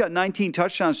 Williams got 19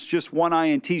 touchdowns, just 1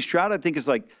 INT. Stroud, I think, is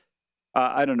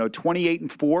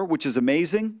 28-4, which is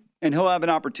amazing, and he'll have an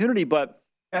opportunity, but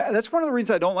that's one of the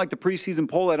reasons I don't like the preseason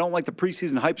poll. I don't like the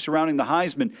preseason hype surrounding the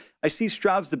Heisman. I see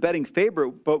Stroud's the betting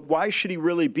favorite, but why should he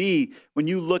really be when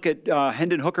you look at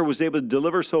Hendon Hooker was able to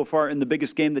deliver so far in the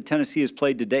biggest game that Tennessee has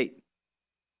played to date?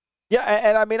 Yeah,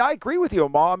 and I mean, I agree with you,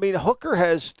 Amal. I mean, Hooker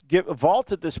has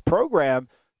vaulted this program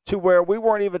to where we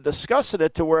weren't even discussing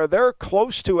it, to where they're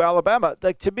close to Alabama.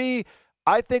 Like, to me,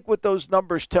 I think what those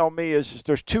numbers tell me is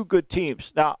there's 2 good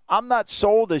teams. Now, I'm not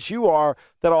sold as you are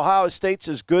that Ohio State's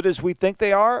as good as we think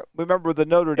they are. Remember the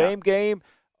Notre Dame game?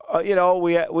 We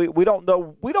don't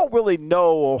know. We don't really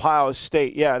know Ohio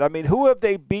State yet. I mean, who have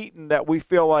they beaten that we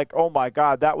feel like, oh my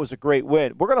God, that was a great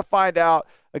win? We're going to find out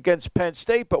against Penn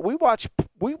State. But we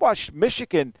watched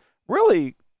Michigan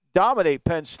really dominate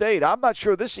Penn State. I'm not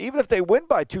sure even if they win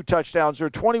by 2 touchdowns or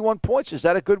 21 points, is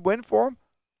that a good win for them?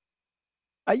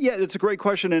 Yeah, that's a great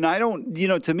question. And I don't,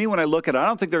 to me, when I look at it, I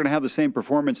don't think they're going to have the same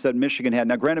performance that Michigan had.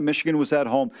 Now, granted, Michigan was at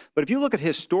home. But if you look at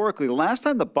historically, the last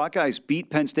time the Buckeyes beat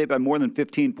Penn State by more than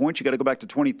 15 points, you got to go back to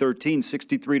 2013,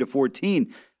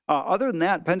 63-14. Other than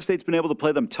that, Penn State's been able to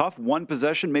play them tough, 1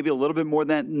 possession, maybe a little bit more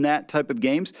than that type of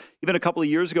games. Even a couple of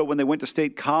years ago when they went to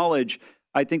State College,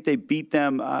 I think they beat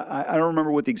them. I don't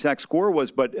remember what the exact score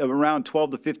was, but around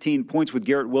 12 to 15 points with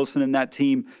Garrett Wilson in that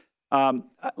team.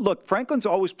 Look, Franklin's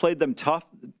always played them tough.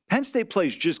 Penn State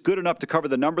plays just good enough to cover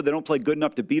the number. They don't play good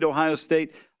enough to beat Ohio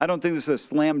State. I don't think this is a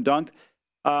slam dunk.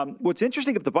 What's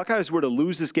interesting, if the Buckeyes were to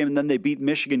lose this game and then they beat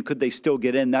Michigan, could they still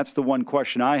get in? That's the one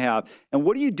question I have. And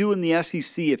what do you do in the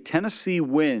SEC if Tennessee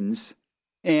wins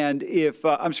and if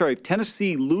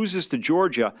Tennessee loses to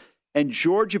Georgia and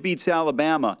Georgia beats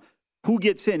Alabama? Who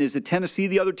gets in? Is it Tennessee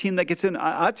the other team that gets in?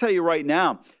 I'll tell you right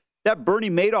now, that Bernie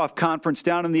Madoff conference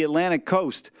down in the Atlantic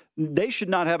coast, they should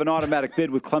not have an automatic bid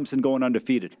with Clemson going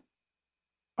undefeated.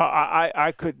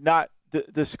 I could not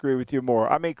disagree with you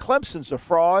more. I mean, Clemson's a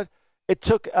fraud. It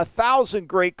took 1,000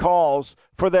 great calls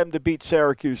for them to beat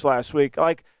Syracuse last week.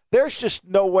 Like, There's just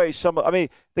no way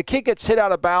the kid gets hit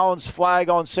out of bounds, flag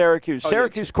on Syracuse.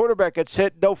 Syracuse quarterback gets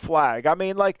hit, no flag. I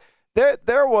mean, like, it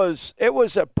was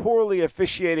a poorly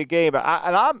officiated game.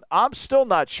 I'm still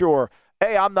not sure.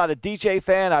 Hey, I'm not a DJ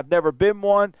fan. I've never been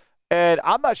one. And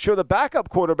I'm not sure the backup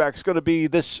quarterback is going to be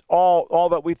this all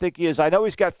that we think he is. I know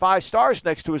he's got 5 stars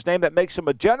next to his name that makes him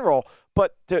a general,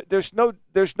 but there's no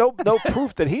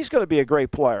proof that he's going to be a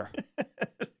great player.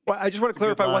 Well, I just want to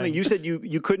clarify one thing. You said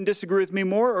you couldn't disagree with me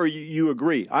more, or you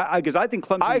agree? Because I think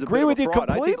Clemson's a bit of a fraud.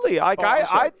 I agree with you completely.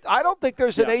 I don't think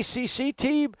there's an ACC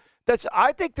team that's.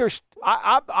 I think there's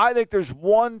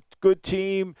one good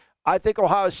team. I think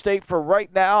Ohio State for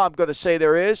right now. I'm going to say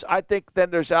there is. I think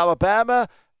then there's Alabama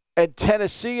and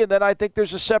Tennessee, and then I think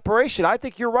there's a separation. I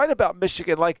think you're right about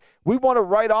Michigan. Like, we want to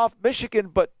write off Michigan,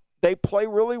 but they play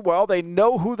really well. They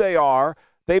know who they are.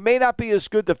 They may not be as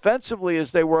good defensively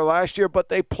as they were last year, but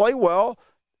they play well,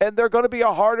 and they're going to be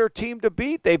a harder team to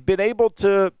beat. They've been able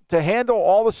to handle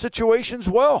all the situations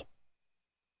well.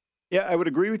 Yeah, I would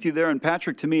agree with you there. And,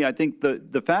 Patrick, to me, I think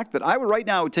the fact that I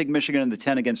would take Michigan in the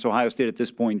 10 against Ohio State at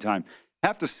this point in time.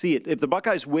 Have to see it. If the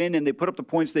Buckeyes win and they put up the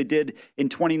points they did in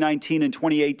 2019 and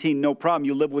 2018, no problem.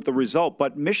 You live with the result.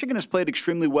 But Michigan has played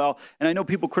extremely well, and I know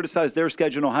people criticize their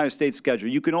schedule and Ohio State's schedule.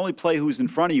 You can only play who's in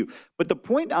front of you. But the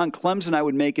point on Clemson I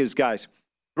would make is, guys,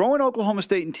 throw in Oklahoma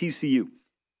State and TCU.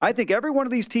 I think every one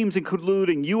of these teams,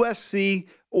 including USC,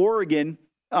 Oregon,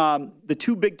 the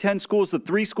 2 Big Ten schools, the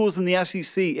 3 schools in the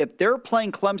SEC, if they're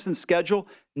playing Clemson's schedule,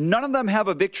 none of them have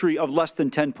a victory of less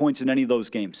than 10 points in any of those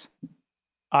games.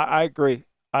 I agree.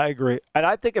 And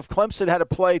I think if Clemson had to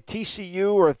play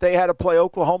TCU, or if they had to play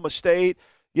Oklahoma State,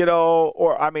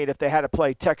 if they had to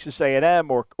play Texas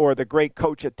A&M or the great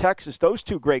coach at Texas, those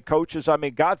 2 great coaches,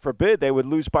 God forbid they would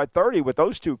lose by 30 with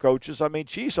those 2 coaches.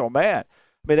 Geez, oh man.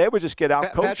 They would just get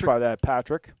out-coached by that,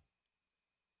 Patrick.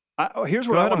 Here's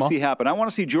what I want to see happen. I want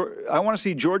to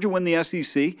see Georgia win the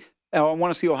SEC. I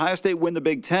want to see Ohio State win the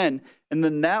Big Ten, and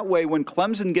then that way, when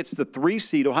Clemson gets the 3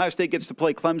 seed, Ohio State gets to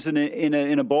play Clemson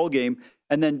in a bowl game,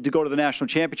 and then to go to the national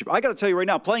championship. I got to tell you right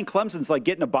now, playing Clemson's like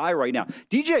getting a bye right now.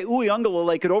 DJ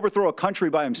Uiagalelei could overthrow a country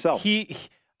by himself.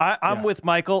 I'm with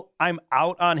Michael. I'm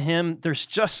out on him. There's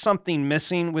just something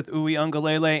missing with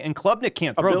Uiagalelei, and Klubnik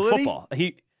can't throw the football.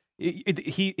 He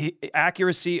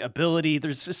accuracy, ability.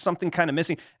 There's just something kind of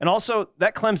missing, and also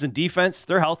that Clemson defense.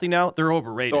 They're healthy now. They're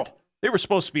overrated. Oh. They were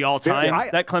supposed to be all-time.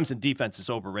 That Clemson defense is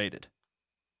overrated.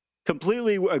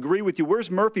 Completely agree with you. Where's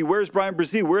Murphy? Where's Brian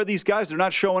Brzee? Where are these guys? They're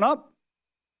not showing up.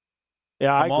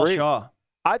 Yeah, I agree. Shaw.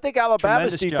 I think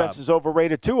Alabama's defense is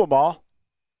overrated too, Amal.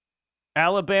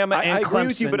 Alabama and I Clemson agree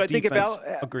with you, but I think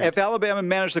if Alabama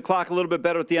managed the clock a little bit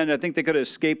better at the end, I think they could have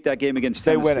escaped that game against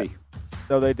Tennessee. They win it.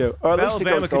 No, they do. Or if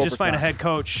Alabama could just find a head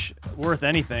coach worth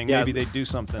anything, maybe they'd do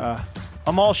something.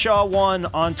 Amal Shaw 1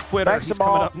 on Twitter. Thanks, He's Amal.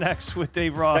 coming up next with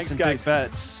Dave Ross and Big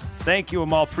Bets. Thank you,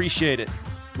 Amal. Appreciate it.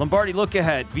 Lombardi look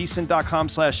ahead,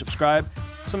 vsin.com/subscribe.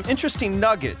 Some interesting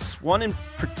nuggets. One in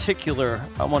particular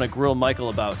I want to grill Michael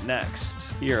about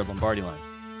next here at Lombardi Line.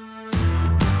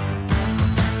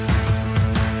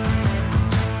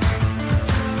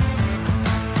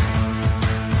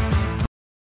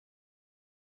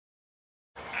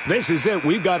 This is it.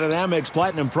 We've got an Amex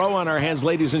Platinum Pro on our hands,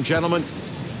 ladies and gentlemen.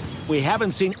 We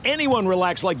haven't seen anyone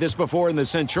relax like this before in the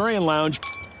Centurion Lounge.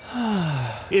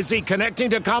 Is he connecting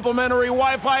to complimentary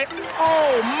Wi-Fi?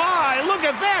 Oh, my! Look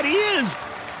at that! He is!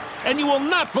 And you will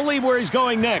not believe where he's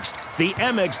going next. The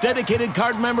Amex dedicated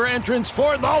card member entrance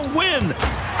for the win!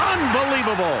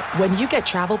 Unbelievable! When you get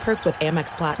travel perks with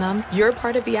Amex Platinum, you're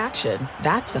part of the action.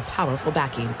 That's the powerful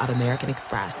backing of American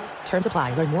Express. Terms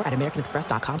apply. Learn more at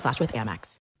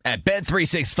americanexpress.com/withAmex. At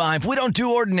Bet365, we don't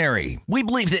do ordinary. We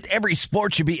believe that every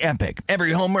sport should be epic.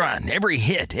 Every home run, every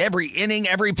hit, every inning,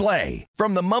 every play.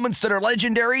 From the moments that are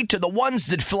legendary to the ones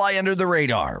that fly under the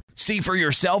radar. See for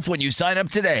yourself when you sign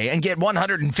up today and get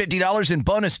 $150 in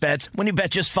bonus bets when you bet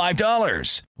just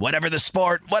 $5. Whatever the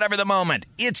sport, whatever the moment,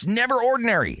 it's never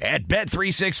ordinary at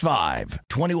Bet365.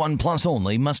 21 plus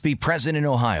only. Must be present in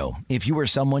Ohio. If you or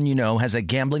someone you know has a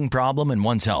gambling problem and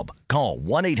wants help, call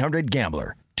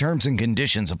 1-800-GAMBLER. Terms and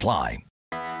conditions apply.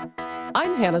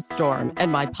 I'm Hannah Storm,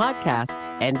 and my podcast,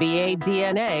 NBA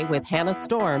DNA with Hannah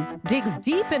Storm, digs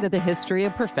deep into the history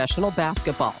of professional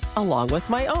basketball, along with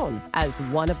my own, as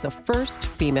one of the first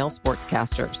female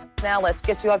sportscasters. Now let's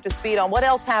get you up to speed on what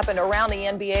else happened around the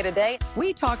NBA today.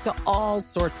 We talked to all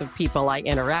sorts of people I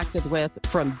interacted with,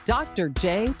 from Dr.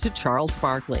 J to Charles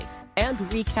Barkley. and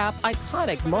recap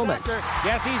iconic moments.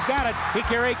 Yes, he's got it.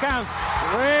 Here he comes.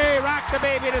 Way rock the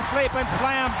baby to sleep and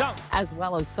slam dunk. As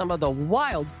well as some of the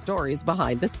wild stories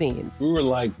behind the scenes. We were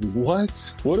like,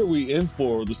 what? What are we in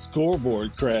for? The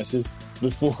scoreboard crashes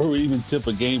before we even tip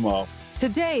a game off.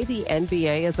 Today, the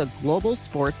NBA is a global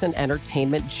sports and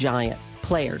entertainment giant.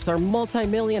 Players are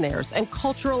multimillionaires and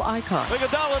cultural icons.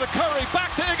 Iguodala to Curry,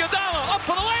 back to Iguodala, up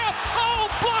for the layup. Oh,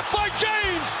 blocked by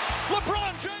James.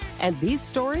 LeBron James. And these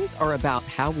stories are about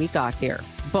how we got here,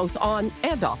 both on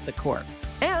and off the court.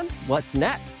 And what's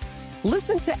next?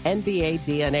 Listen to NBA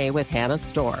DNA with Hannah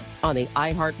Storm on the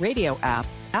iHeartRadio app,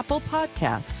 Apple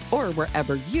Podcasts, or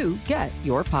wherever you get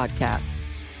your podcasts.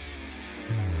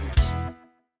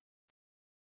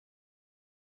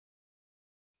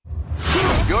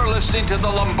 You're listening to the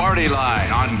Lombardi Line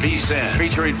on VSiN,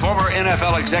 featuring former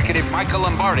NFL executive Michael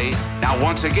Lombardi. Now,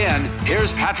 once again,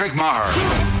 here's Patrick Maher.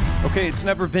 Okay, it's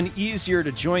never been easier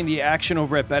to join the action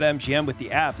over at BetMGM with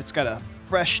the app. It's got a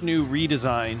fresh new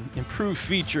redesign, improved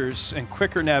features, and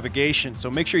quicker navigation,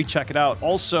 so make sure you check it out.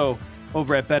 Also,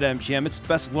 over at BetMGM, it's the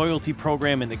best loyalty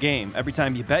program in the game. Every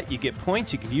time you bet, you get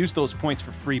points. You can use those points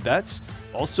for free bets.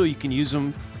 Also, you can use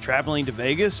them traveling to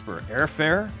Vegas for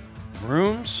airfare,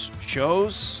 rooms,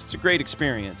 shows. It's a great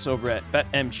experience over at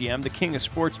BetMGM, the king of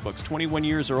sportsbooks, 21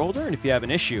 years or older, and if you have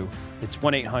an issue, it's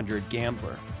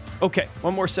 1-800-GAMBLER. Okay,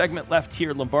 one more segment left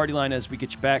here, Lombardi Line, as we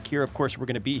get you back here. Of course, we're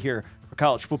going to be here for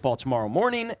college football tomorrow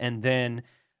morning, and then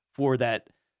for that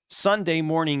Sunday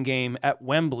morning game at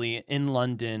Wembley in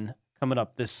London coming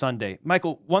up this Sunday.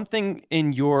 Michael, one thing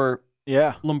in your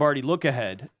Lombardi look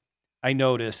ahead, I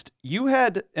noticed you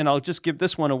had, and I'll just give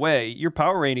this one away, your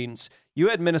power ratings, you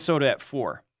had Minnesota at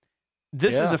 4.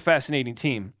 This is a fascinating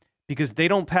team because they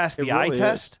don't pass the eye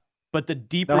test, but the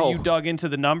deeper you dug into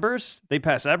the numbers, they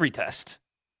pass every test.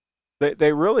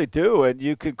 They really do, and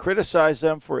you can criticize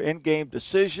them for in-game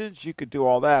decisions. You could do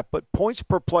all that, but points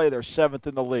per play, they're 7th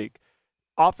in the league.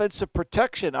 Offensive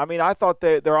protection, I mean, I thought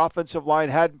their offensive line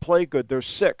hadn't played good. They're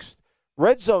 6th.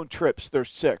 Red zone trips, they're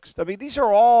 6th. I mean, these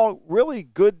are all really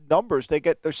good numbers. They're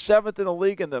 7th in the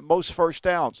league in the most first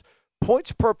downs.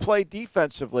 Points per play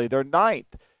defensively, they're 9th.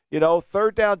 You know,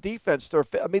 third down defense,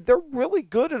 they're really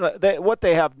good in what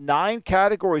they have 9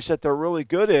 categories that they're really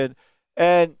good in,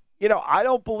 and you know, I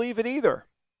don't believe it either.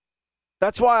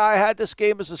 That's why I had this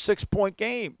game as a 6-point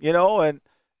game, you know, and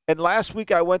last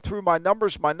week I went through my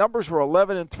numbers. My numbers were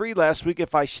 11-3 last week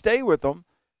if I stay with them.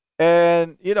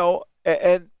 And, you know,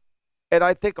 and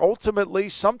I think ultimately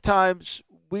sometimes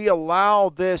we allow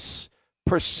this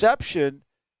perception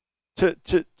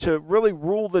to really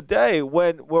rule the day.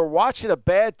 When we're watching a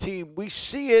bad team, we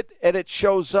see it and it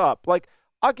shows up. Like,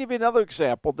 I'll give you another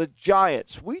example. The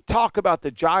Giants. We talk about the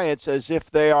Giants as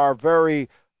if they are very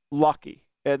lucky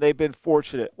and they've been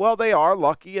fortunate. Well, they are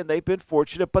lucky and they've been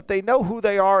fortunate, but they know who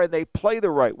they are and they play the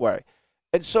right way.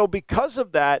 And so because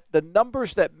of that, the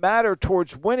numbers that matter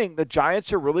towards winning, the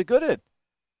Giants are really good in.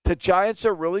 The Giants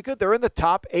are really good. They're in the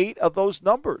top 8 of those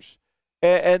numbers.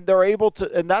 And they're able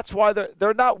to, and that's why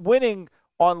they're not winning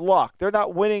on luck. They're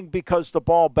not winning because the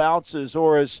ball bounces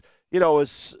or as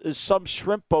some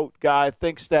shrimp boat guy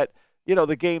thinks that, you know,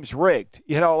 the game's rigged.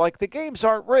 You know, like the games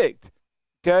aren't rigged,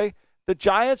 okay? The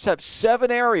Giants have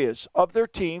 7 areas of their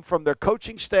team from their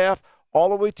coaching staff all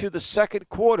the way to the second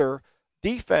quarter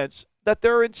defense that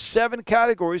they're in 7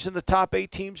 categories in the top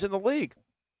 8 teams in the league.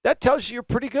 That tells you you're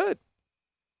pretty good.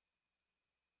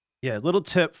 Yeah, little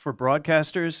tip for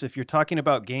broadcasters. If you're talking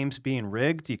about games being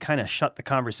rigged, you kind of shut the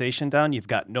conversation down. You've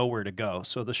got nowhere to go.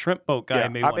 So the shrimp boat guy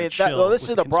may want to chill. Well, this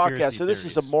is a broadcaster. This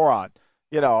is a moron.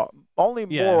 You know, only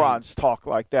morons talk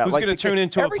like that. Who's going to tune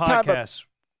into a podcast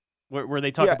where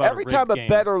they talk about every time a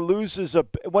bettor loses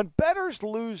when bettors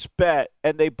lose bet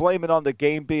and they blame it on the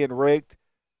game being rigged,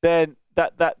 then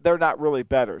that they're not really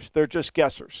bettors. They're just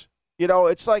guessers. You know,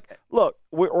 it's like, look,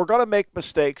 we're going to make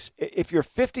mistakes. If you're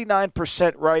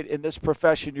 59% right in this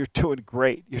profession, you're doing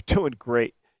great. You're doing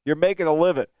great. You're making a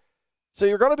living. So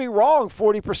you're going to be wrong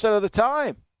 40% of the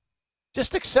time.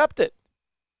 Just accept it.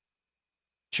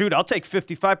 Shoot, I'll take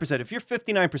 55%. If you're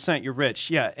 59%, you're rich.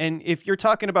 Yeah, and if you're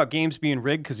talking about games being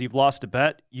rigged because you've lost a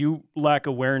bet, you lack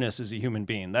awareness as a human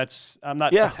being. I'm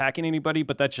not attacking anybody,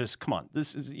 but that's just, come on.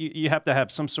 This is you have to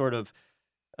have some sort of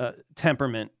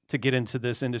temperament to get into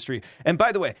this industry. And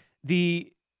by the way,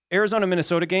 the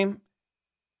Arizona-Minnesota game,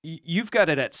 you've got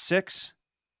it at 6.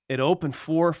 It opened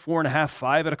 4, 4.5,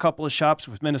 5 at a couple of shops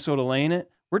with Minnesota laying it.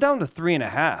 We're down to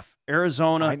 3.5.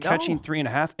 Arizona catching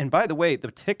 3.5. And by the way, the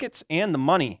tickets and the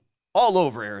money all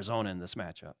over Arizona in this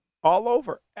matchup. All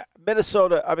over.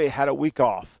 Minnesota, had a week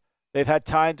off. They've had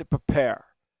time to prepare.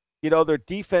 You know, their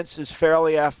defense is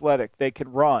fairly athletic. They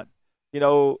can run.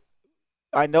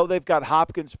 I know they've got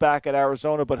Hopkins back at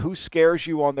Arizona, but who scares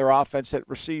you on their offense at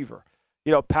receiver?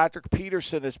 Patrick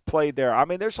Peterson has played there. I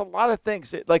mean, there's a lot of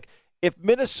things. Like, if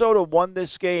Minnesota won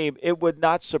this game, it would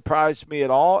not surprise me at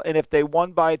all. And if they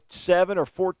won by 7 or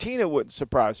 14, it wouldn't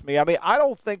surprise me. I mean, I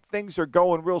don't think things are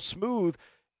going real smooth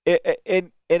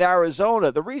in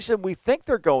Arizona. The reason we think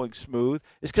they're going smooth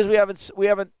is because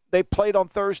they played on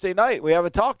Thursday night. We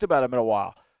haven't talked about them in a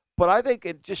while. But I think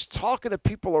just talking to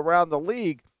people around the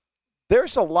league,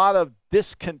 there's a lot of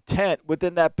discontent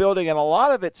within that building, and a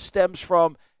lot of it stems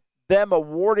from them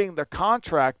awarding the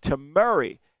contract to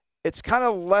Murray. It's kind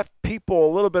of left people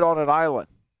a little bit on an island.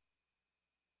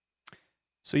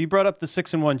 So you brought up the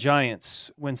 6-1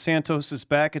 Giants. When Santos is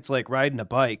back, it's like riding a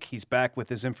bike. He's back with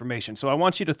his information. So I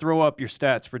want you to throw up your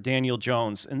stats for Daniel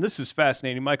Jones. And this is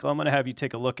fascinating. Michael, I'm going to have you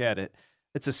take a look at it.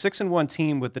 It's a 6-1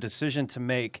 team with a decision to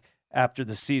make after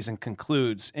the season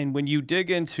concludes. And when you dig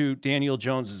into Daniel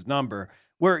Jones's number,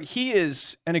 where he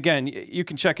is, and again, you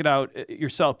can check it out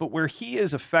yourself, but where he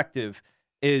is effective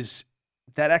is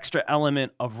that extra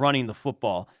element of running the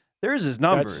football. There's his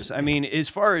numbers. I mean, as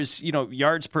far as,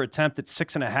 yards per attempt at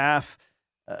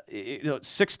 6.5,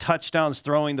 6 touchdowns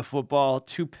throwing the football,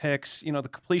 2 picks, the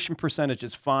completion percentage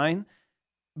is fine,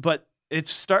 but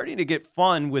it's starting to get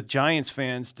fun with Giants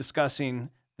fans discussing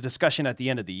the discussion at the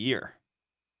end of the year.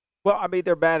 Well, I mean,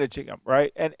 they're managing them,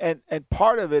 right? And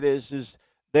part of it is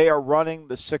they are running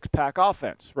the 6-pack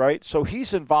offense, right? So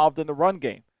he's involved in the run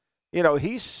game.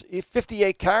 He's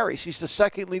 58 carries. He's the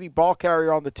second leading ball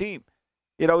carrier on the team.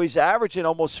 He's averaging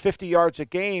almost 50 yards a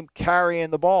game carrying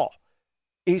the ball.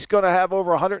 He's going to have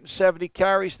over 170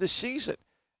 carries this season.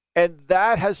 And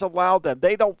that has allowed them.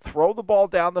 They don't throw the ball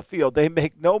down the field. They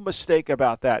make no mistake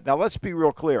about that. Now, let's be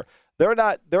real clear. They're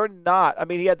not. I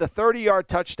mean, he had the 30-yard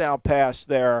touchdown pass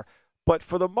there, but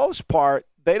for the most part,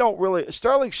 they don't really.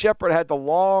 Sterling Shepard had the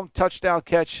long touchdown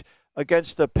catch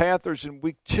against the Panthers in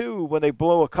week 2 when they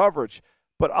blew a coverage.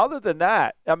 But other than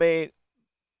that, I mean,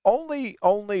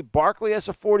 only Barkley has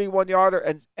a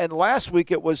 41-yarder, and last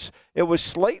week it was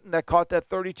Slayton that caught that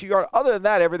 32-yard. Other than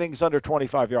that, everything's under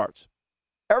 25 yards.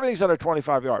 Everything's under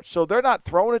 25 yards. So they're not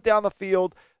throwing it down the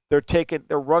field. They're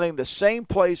running the same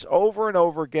plays over and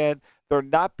over again. They're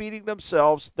not beating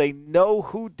themselves. They know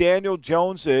who Daniel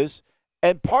Jones is,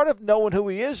 and part of knowing who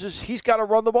he is he's got to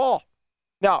run the ball.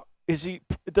 Now, does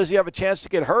he have a chance to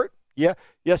get hurt? Yeah.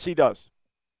 Yes, he does.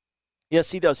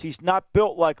 Yes, he does. He's not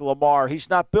built like Lamar. He's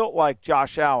not built like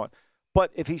Josh Allen.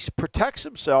 But if he protects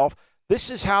himself, this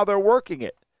is how they're working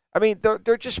it. I mean,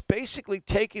 they're just basically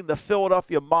taking the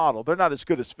Philadelphia model. They're not as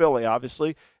good as Philly,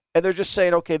 obviously. And they're just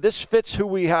saying, okay, this fits who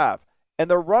we have. And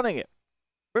they're running it.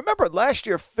 Remember, last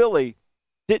year, Philly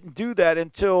didn't do that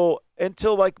until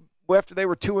like after they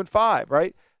were 2-5,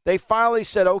 right? They finally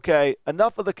said, okay,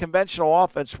 enough of the conventional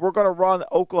offense. We're going to run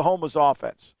Oklahoma's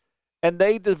offense. And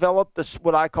they developed this,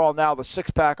 what I call now the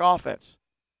 6-pack offense.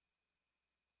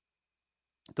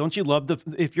 Don't you love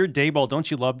if you're Daboll, don't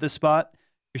you love this spot?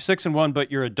 You're 6-1,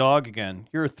 but you're a dog again.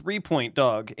 You're a 3-point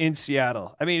dog in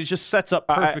Seattle. I mean, it just sets up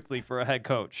perfectly for a head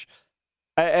coach.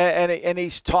 And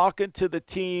he's talking to the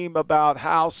team about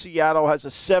how Seattle has a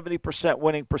 70%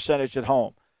 winning percentage at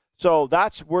home. So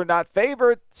we're not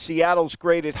favored. Seattle's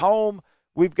great at home.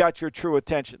 We've got your true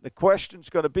attention. The question's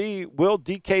going to be, will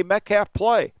DK Metcalf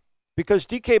play? Because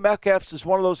DK Metcalf is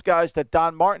one of those guys that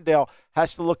Don Martindale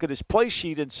has to look at his play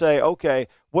sheet and say, okay,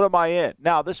 what am I in?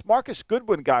 Now, this Marcus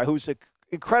Goodwin guy, who's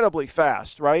incredibly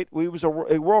fast, right? He was a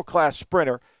world-class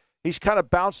sprinter. He's kind of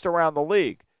bounced around the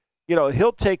league.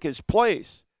 He'll take his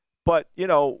place. But,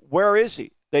 where is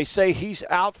he? They say he's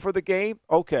out for the game.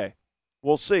 Okay,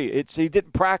 we'll see. He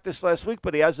didn't practice last week,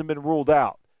 but he hasn't been ruled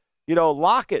out.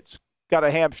 Lockett's got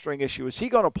a hamstring issue. Is he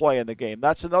going to play in the game?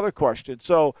 That's another question.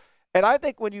 So, and I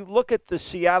think when you look at the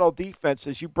Seattle defense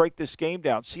as you break this game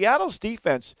down, Seattle's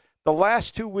defense the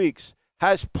last 2 weeks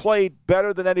has played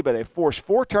better than anybody. They've forced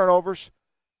 4 turnovers.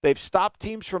 They've stopped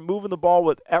teams from moving the ball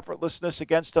with effortlessness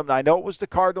against them. And I know it was the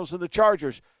Cardinals and the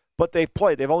Chargers, but they've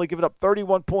played. They've only given up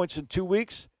 31 points in 2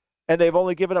 weeks, and they've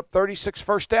only given up 36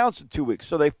 first downs in 2 weeks.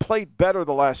 So they've played better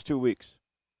the last 2 weeks.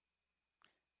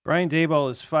 Brian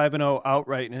Daboll is 5-0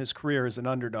 outright in his career as an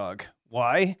underdog.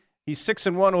 Why? He's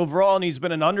 6-1 overall, and he's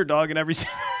been an underdog in every season.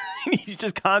 He's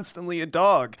just constantly a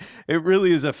dog. It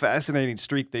really is a fascinating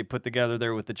streak they put together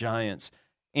there with the Giants.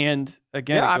 And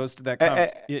again, it goes to that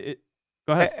comment.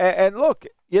 Go ahead. And look,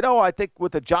 I think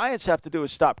what the Giants have to do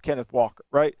is stop Kenneth Walker,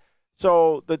 right?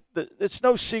 So it's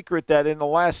no secret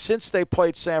that since they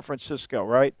played San Francisco,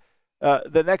 right,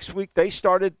 the next week they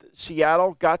started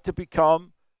Seattle, got to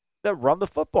become They run the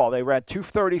football. They ran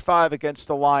 235 against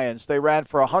the Lions. They ran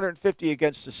for 150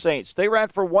 against the Saints. They ran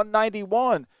for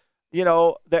 191. They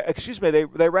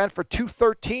ran for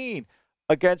 213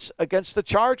 against the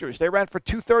Chargers. They ran for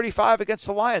 235 against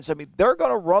the Lions. I mean, they're going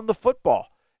to run the football.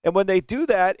 And when they do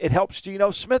that, it helps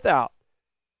Geno Smith out.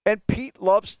 And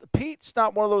Pete's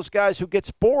not one of those guys who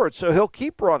gets bored, so he'll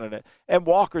keep running it. And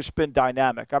Walker's been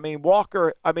dynamic. I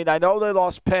know they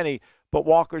lost Penny, but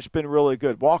Walker's been really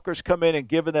good. Walker's come in and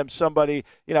given them somebody,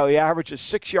 he averages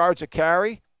 6 yards a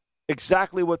carry,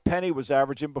 exactly what Penny was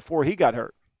averaging before he got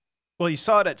hurt. Well, you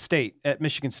saw it at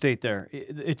Michigan State there.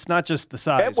 It's not just the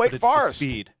size, but it's the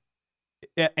speed.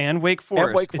 And Wake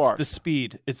Forest. It's the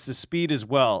speed. It's the speed as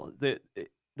well.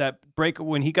 That break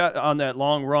when he got on that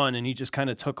long run and he just kind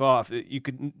of took off.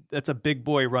 That's a big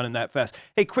boy running that fast.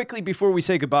 Hey, quickly before we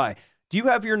say goodbye, do you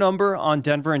have your number on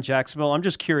Denver and Jacksonville? I'm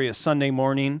just curious. Sunday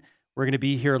morning, we're going to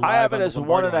be here live. I have it as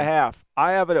 1.5.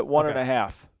 I have it at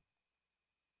 1.5.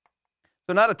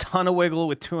 So not a ton of wiggle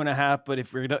with 2.5, but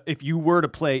if you were to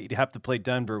play, you'd have to play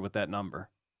Denver with that number.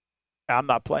 I'm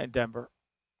not playing Denver.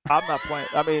 I'm not playing.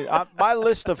 I mean, my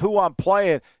list of who I'm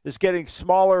playing is getting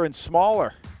smaller and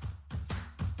smaller.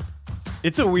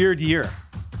 It's a weird year.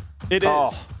 It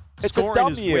is. It's Scoring a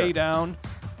dumb is year. way down.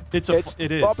 It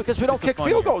is. Well, because we don't kick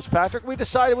field goals, Patrick. We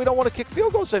decided we don't want to kick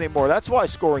field goals anymore. That's why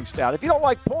scoring's down. If you don't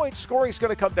like points, scoring's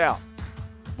going to come down.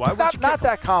 Why would you not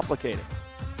that complicated.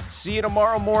 See you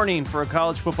tomorrow morning for a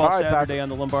college football right, Saturday Patrick. on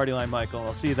the Lombardi line, Michael.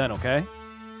 I'll see you then, okay?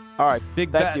 All right.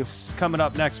 Big bets coming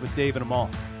up next with Dave and Amal.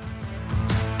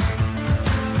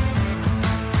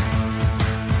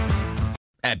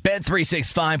 At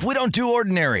Bet365, we don't do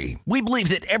ordinary. We believe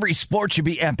that every sport should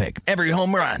be epic. Every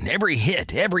home run, every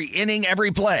hit, every inning, every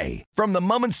play. From the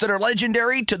moments that are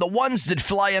legendary to the ones that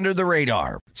fly under the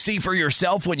radar. See for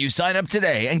yourself when you sign up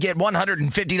today and get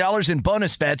 $150 in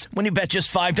bonus bets when you bet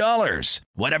just $5.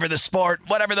 Whatever the sport,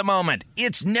 whatever the moment,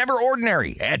 it's never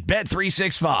ordinary at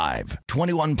Bet365.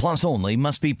 21 plus only.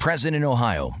 Must be present in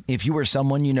Ohio. If you or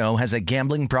someone you know has a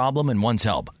gambling problem and wants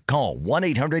help, call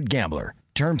 1-800-GAMBLER.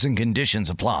 Terms and conditions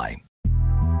apply.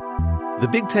 The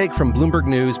Big Take from Bloomberg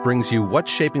News brings you what's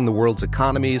shaping the world's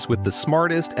economies with the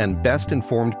smartest and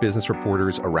best-informed business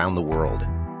reporters around the world.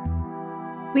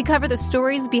 We cover the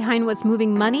stories behind what's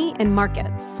moving money and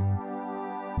markets.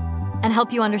 And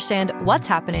help you understand what's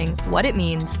happening, what it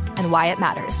means, and why it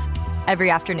matters.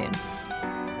 Every afternoon.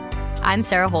 I'm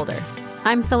Sarah Holder.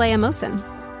 I'm Saleha Mohsin.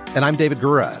 And I'm David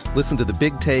Gura. Listen to The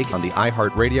Big Take on the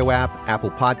iHeartRadio app,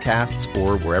 Apple Podcasts,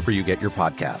 or wherever you get your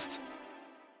podcasts.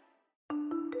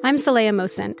 I'm Saleha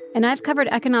Mohsin, and I've covered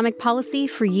economic policy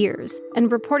for years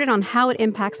and reported on how it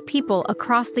impacts people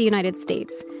across the United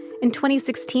States. In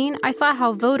 2016, I saw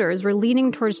how voters were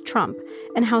leaning towards Trump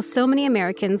and how so many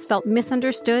Americans felt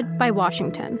misunderstood by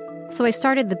Washington. So I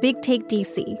started The Big Take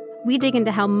DC. We dig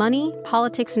into how money,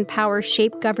 politics, and power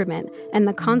shape government and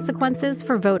the consequences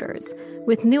for voters.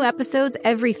 With new episodes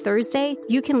every Thursday,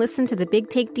 you can listen to The Big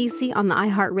Take DC on the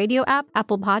iHeartRadio app,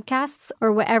 Apple Podcasts,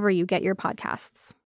 or wherever you get your podcasts.